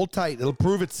 Hold tight. It'll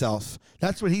prove itself.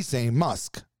 That's what he's saying,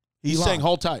 Musk. He's saying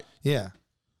hold tight. Yeah.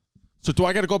 So do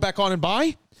I got to go back on and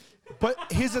buy? But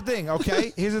here's the thing,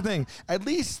 okay? Here's the thing. At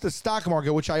least the stock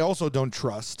market, which I also don't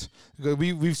trust,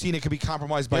 we've seen it could be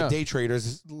compromised by day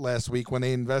traders last week when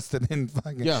they invested in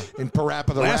Parappa the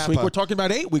Rapper. Last week, we're talking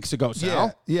about 8 weeks ago,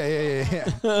 Sal. Yeah.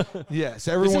 Yeah.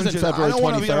 So everyone just, I don't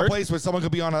want to be in a place where someone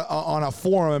could be on a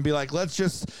forum and be like, let's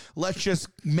just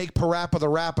make Parappa the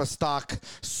Rapper stock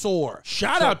soar.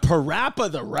 Shout out Parappa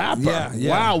the Rapper.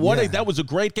 Yeah. Wow, that was a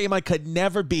great game. I could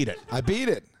never beat it. I beat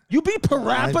it. You beat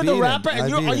Parappa the Rapper?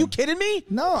 And are you kidding me?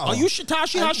 No. Are you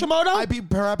Satoshi Hashimoto? I beat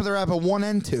Parappa the Rapper 1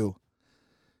 and 2.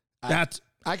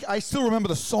 I still remember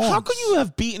the songs. How can you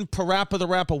have beaten Parappa the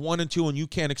Rapper 1 and 2 and you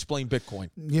can't explain Bitcoin?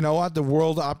 You know what? The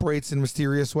world operates in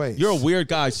mysterious ways. You're a weird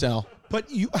guy, Sal. But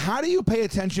how do you pay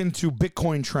attention to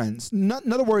Bitcoin trends? In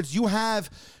other words, you have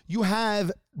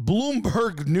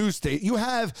Bloomberg news state, you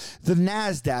have the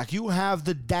NASDAQ, you have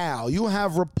the Dow, you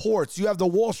have reports, you have the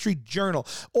Wall Street Journal,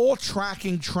 all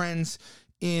tracking trends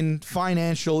in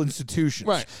financial institutions.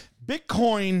 Right.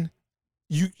 Bitcoin,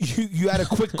 you had a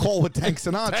quick call with Tank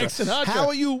Sinatra. Tank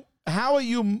Sinatra. How are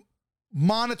you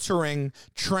monitoring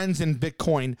trends in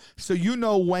Bitcoin so you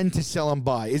know when to sell and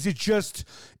buy? Is it just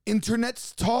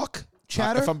internet talk,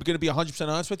 chatter? If I'm going to be 100%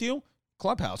 honest with you,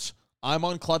 Clubhouse. I'm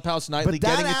on Clubhouse nightly. But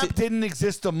that app didn't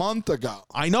exist a month ago.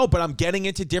 I know, but I get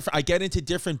into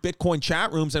different Bitcoin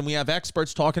chat rooms, and we have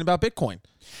experts talking about Bitcoin.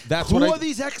 Who are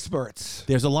these experts?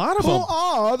 There's a lot of them. Who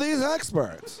are these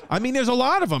experts? I mean, there's a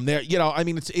lot of them. There,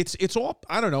 it's all,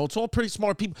 I don't know, it's all pretty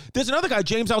smart people. There's another guy,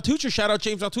 James Altucher. Shout out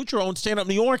James Altucher, owns Stand Up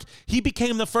New York. He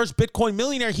became the first Bitcoin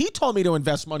millionaire. He told me to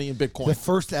invest money in Bitcoin. The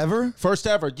first ever? First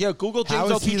ever. Yeah, Google James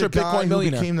How is he Altucher the guy Bitcoin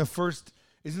millionaire. Who became the first?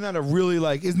 Isn't that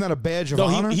a badge of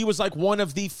honor? He was like one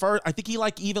of the first. I think he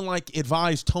even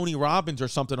advised Tony Robbins or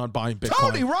something on buying Bitcoin.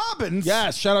 Tony Robbins?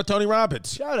 Yes, shout out Tony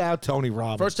Robbins. Shout out Tony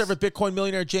Robbins. First ever Bitcoin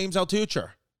millionaire, James Altucher.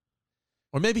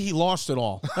 Or maybe he lost it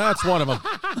all. That's one of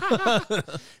them.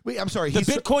 Wait, I'm sorry. The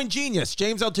Bitcoin genius,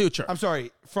 James Altucher. I'm sorry.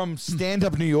 From Stand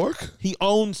Up New York? He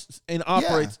owns and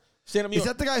operates Stand Up New York.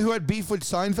 Is that the guy who had beef with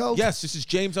Seinfeld? Yes, this is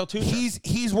James Altucher.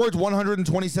 He's worth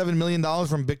 $127 million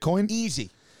from Bitcoin? Easy.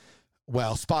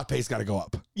 Well, spot pay's got to go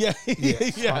up. Yeah.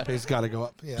 Spot pay's got to go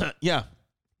up. Yeah. Yeah.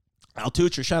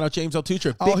 Altucher. Shout out James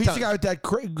Altucher. He's the guy with that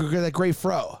great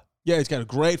fro. Yeah, he's got a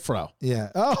great fro. Yeah.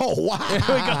 Oh, wow.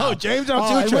 There we go. James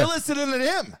Altucher. We're listening to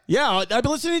him. Yeah, I've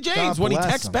been listening to James when he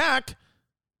texts back.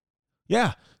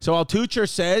 Yeah. So Altucher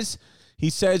says,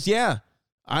 yeah,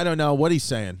 I don't know what he's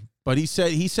saying, but he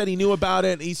said he knew about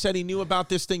it. He said he knew about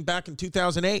this thing back in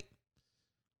 2008.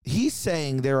 He's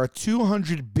saying there are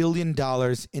 $200 billion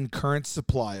in current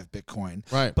supply of Bitcoin.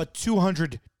 Right. But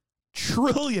 $200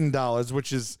 trillion,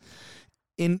 which is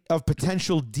of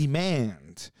potential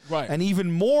demand. Right. And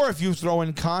even more if you throw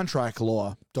in contract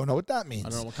law. Don't know what that means. I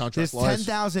don't know what contract law There's is.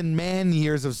 10,000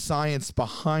 man-years of science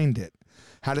behind it.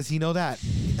 How does he know that?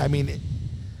 I mean,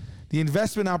 the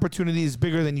investment opportunity is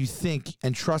bigger than you think,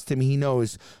 and trust him, he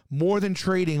knows. More than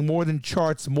trading, more than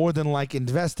charts, more than like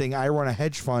investing. I run a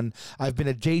hedge fund. I've been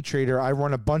a day trader. I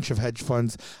run a bunch of hedge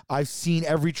funds. I've seen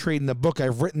every trade in the book.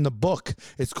 I've written the book.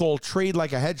 It's called Trade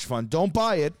Like a Hedge Fund. Don't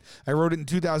buy it. I wrote it in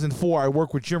 2004. I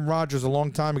worked with Jim Rogers a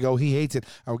long time ago. He hates it.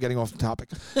 We're getting off the topic.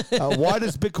 Why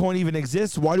does Bitcoin even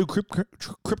exist? Why do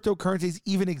cryptocurrencies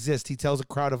even exist? He tells a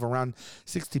crowd of around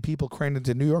 60 people crammed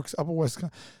into New York's Upper West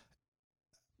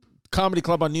Comedy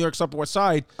Club on New York's Upper West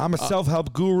Side. I'm a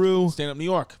self-help guru. Stand Up New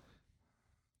York.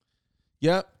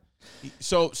 Yep.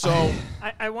 So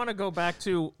I want to go back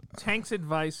to Tank's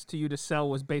advice to you to sell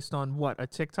was based on what? A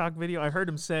TikTok video? I heard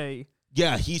him say.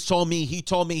 Yeah, he told me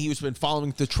he's been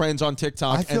following the trends on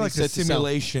TikTok. I feel like the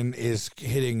simulation is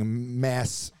hitting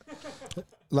mass,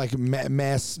 like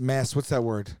mass. What's that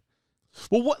word?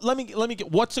 Well, what? Let me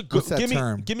get. What's a good? What's that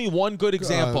term? Give me one good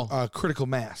example. Critical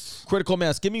mass. Critical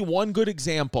mass. Give me one good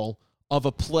example of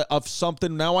of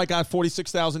something. Now I got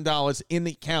 $46,000 in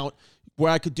the account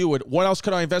where I could do it. What else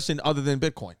could I invest in other than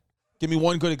Bitcoin? Give me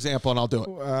one good example and I'll do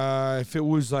it. If it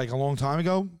was like a long time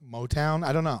ago, Motown.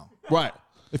 I don't know. Right.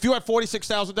 If you had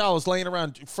 $46,000 laying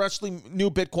around, freshly new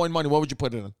Bitcoin money, what would you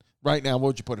put it in? Right now, what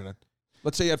would you put it in?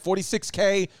 Let's say you had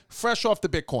 $46K fresh off the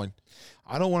Bitcoin.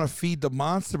 I don't want to feed the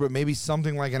monster, but maybe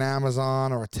something like an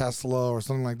Amazon or a Tesla or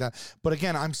something like that. But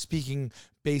again, I'm speaking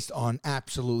based on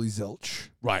absolutely zilch.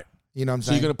 Right. You know what I'm So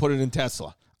saying? you're going to put it in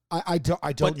Tesla. I don't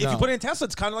But know. if you put it in Tesla,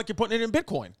 it's kind of like you're putting it in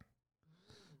Bitcoin.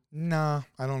 Nah,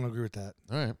 I don't agree with that.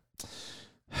 All right.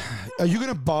 Are you going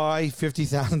to buy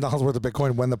 $50,000 worth of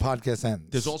Bitcoin when the podcast ends?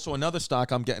 There's also another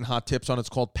stock I'm getting hot tips on. It's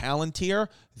called Palantir.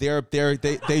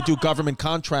 They do government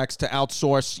contracts to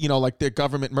outsource, like they're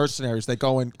government mercenaries. They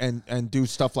go and do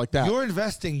stuff like that. You're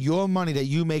investing your money that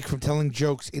you make from telling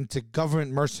jokes into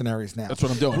government mercenaries now. That's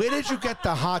what I'm doing. Where did you get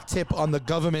the hot tip on the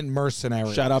government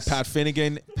mercenaries? Shout out Pat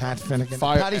Finnegan.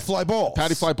 Patty Fly Balls.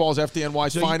 Patty Fly Balls,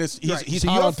 FDNY's finest. He's So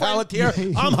hot your on friend-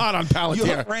 Palantir. I'm hot on Palantir.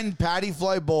 Your friend Patty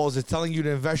Fly Balls is telling you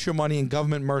to invest your money in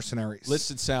government mercenaries.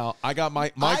 Listen, Sal, I got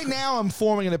my I now am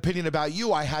forming an opinion about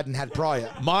you I hadn't had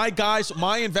prior. my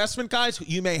investment guys.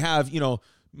 You may have,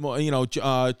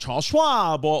 Charles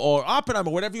Schwab or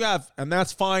Oppenheimer, whatever you have, and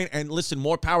that's fine. And listen,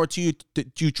 more power to you.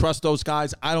 Do you trust those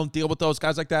guys? I don't deal with those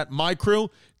guys like that. My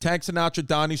crew: Tank Sinatra,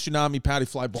 Donnie Tsunami, Patty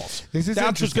Fly Balls.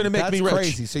 That's what's going to make me rich.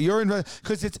 Crazy. So you're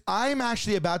because I'm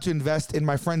actually about to invest in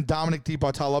my friend Dominic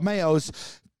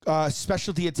DiBartolomeo's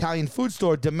specialty Italian food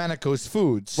store, Domenico's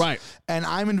Foods. Right. And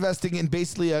I'm investing in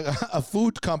basically a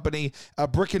food company, a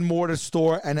brick and mortar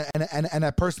store, and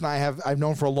a person I've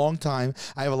known for a long time.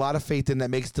 I have a lot of faith in that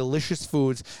makes delicious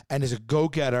foods and is a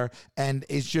go-getter and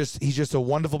he's just a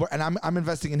wonderful. And I'm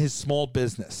investing in his small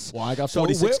business. Well, I got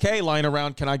 $46K lying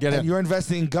around. Can I get and in? You're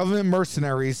investing in government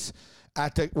mercenaries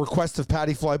at the request of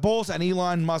Patty Fly Bowles and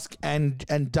Elon Musk and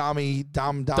Donnie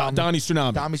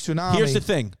Tsunami. Here's the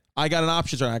thing. I got an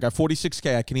options right. I got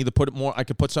 $46K. I can either put it more. I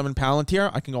can put some in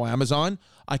Palantir. I can go Amazon.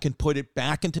 I can put it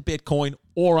back into Bitcoin,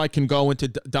 or I can go into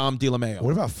Dom DiLameo.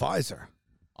 What about Pfizer?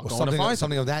 I'll go into Pfizer.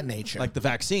 Something of that nature. Like the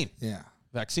vaccine. Yeah.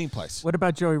 Vaccine place. What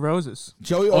about Joey Rose's?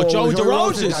 Joey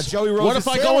DeRoses. Joey Roses. What if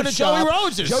I go into Joey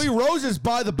Roses? Joey Roses,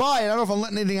 by the by, I don't know if I'm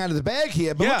letting anything out of the bag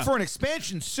here, but Yeah. look for an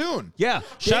expansion soon. Yeah.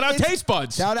 Shout out Taste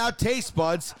Buds. Shout out Taste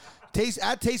Buds. Taste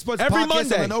Buds Every podcast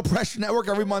Monday. on the No Pressure Network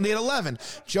every Monday at 11.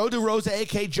 Joe DeRosa,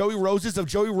 a.k.a. Joey Roses of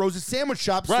Joey Roses Sandwich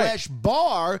Shop Right.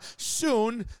 /bar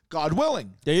soon, God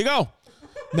willing. There you go.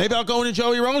 Maybe I'll go into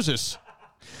Joey Roses.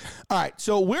 All right,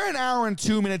 so we're an hour and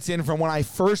 2 minutes in from when I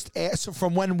first asked,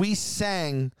 from when we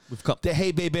sang the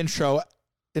Hey Babe intro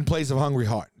in place of Hungry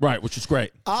Heart. Right, which is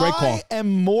great. Great call. I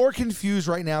am more confused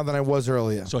right now than I was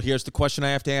earlier. So here's the question I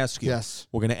have to ask you. Yes.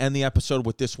 We're going to end the episode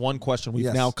with this one question.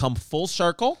 We've now come full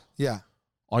circle. Yeah.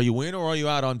 Are you in or are you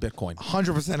out on Bitcoin?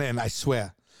 100% in, I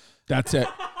swear. That's it.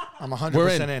 I'm 100% We're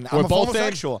in. We're I'm a both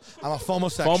homosexual. I'm a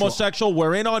homosexual. Homosexual.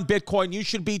 We're in on Bitcoin. You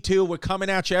should be too. We're coming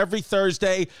at you every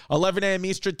Thursday, 11 a.m.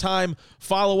 Eastern time.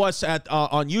 Follow us at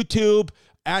on YouTube,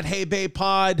 at Hey Babe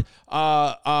Pod.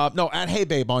 At Hey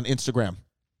Babe on Instagram.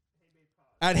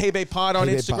 At Hey Babe Pod on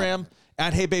Instagram.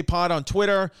 At Hey Babe Pod on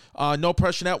Twitter. No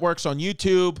Pressure Networks on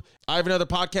YouTube. I have another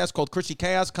podcast called Chrissy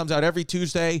Chaos. Comes out every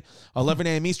Tuesday, 11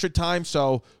 a.m. Eastern time.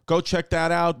 So go check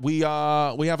that out. We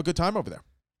have a good time over there.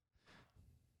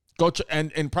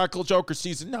 And Practical Joker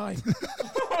season 9.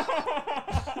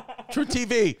 True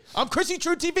TV. I'm Chrissy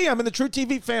True TV. I'm in the True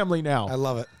TV family now. I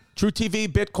love it. True TV,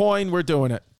 Bitcoin, we're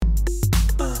doing it.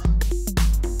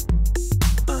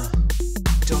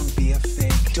 Don't be a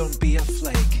fake, don't be a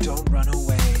flake, don't run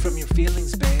away from your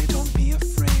feelings, babe.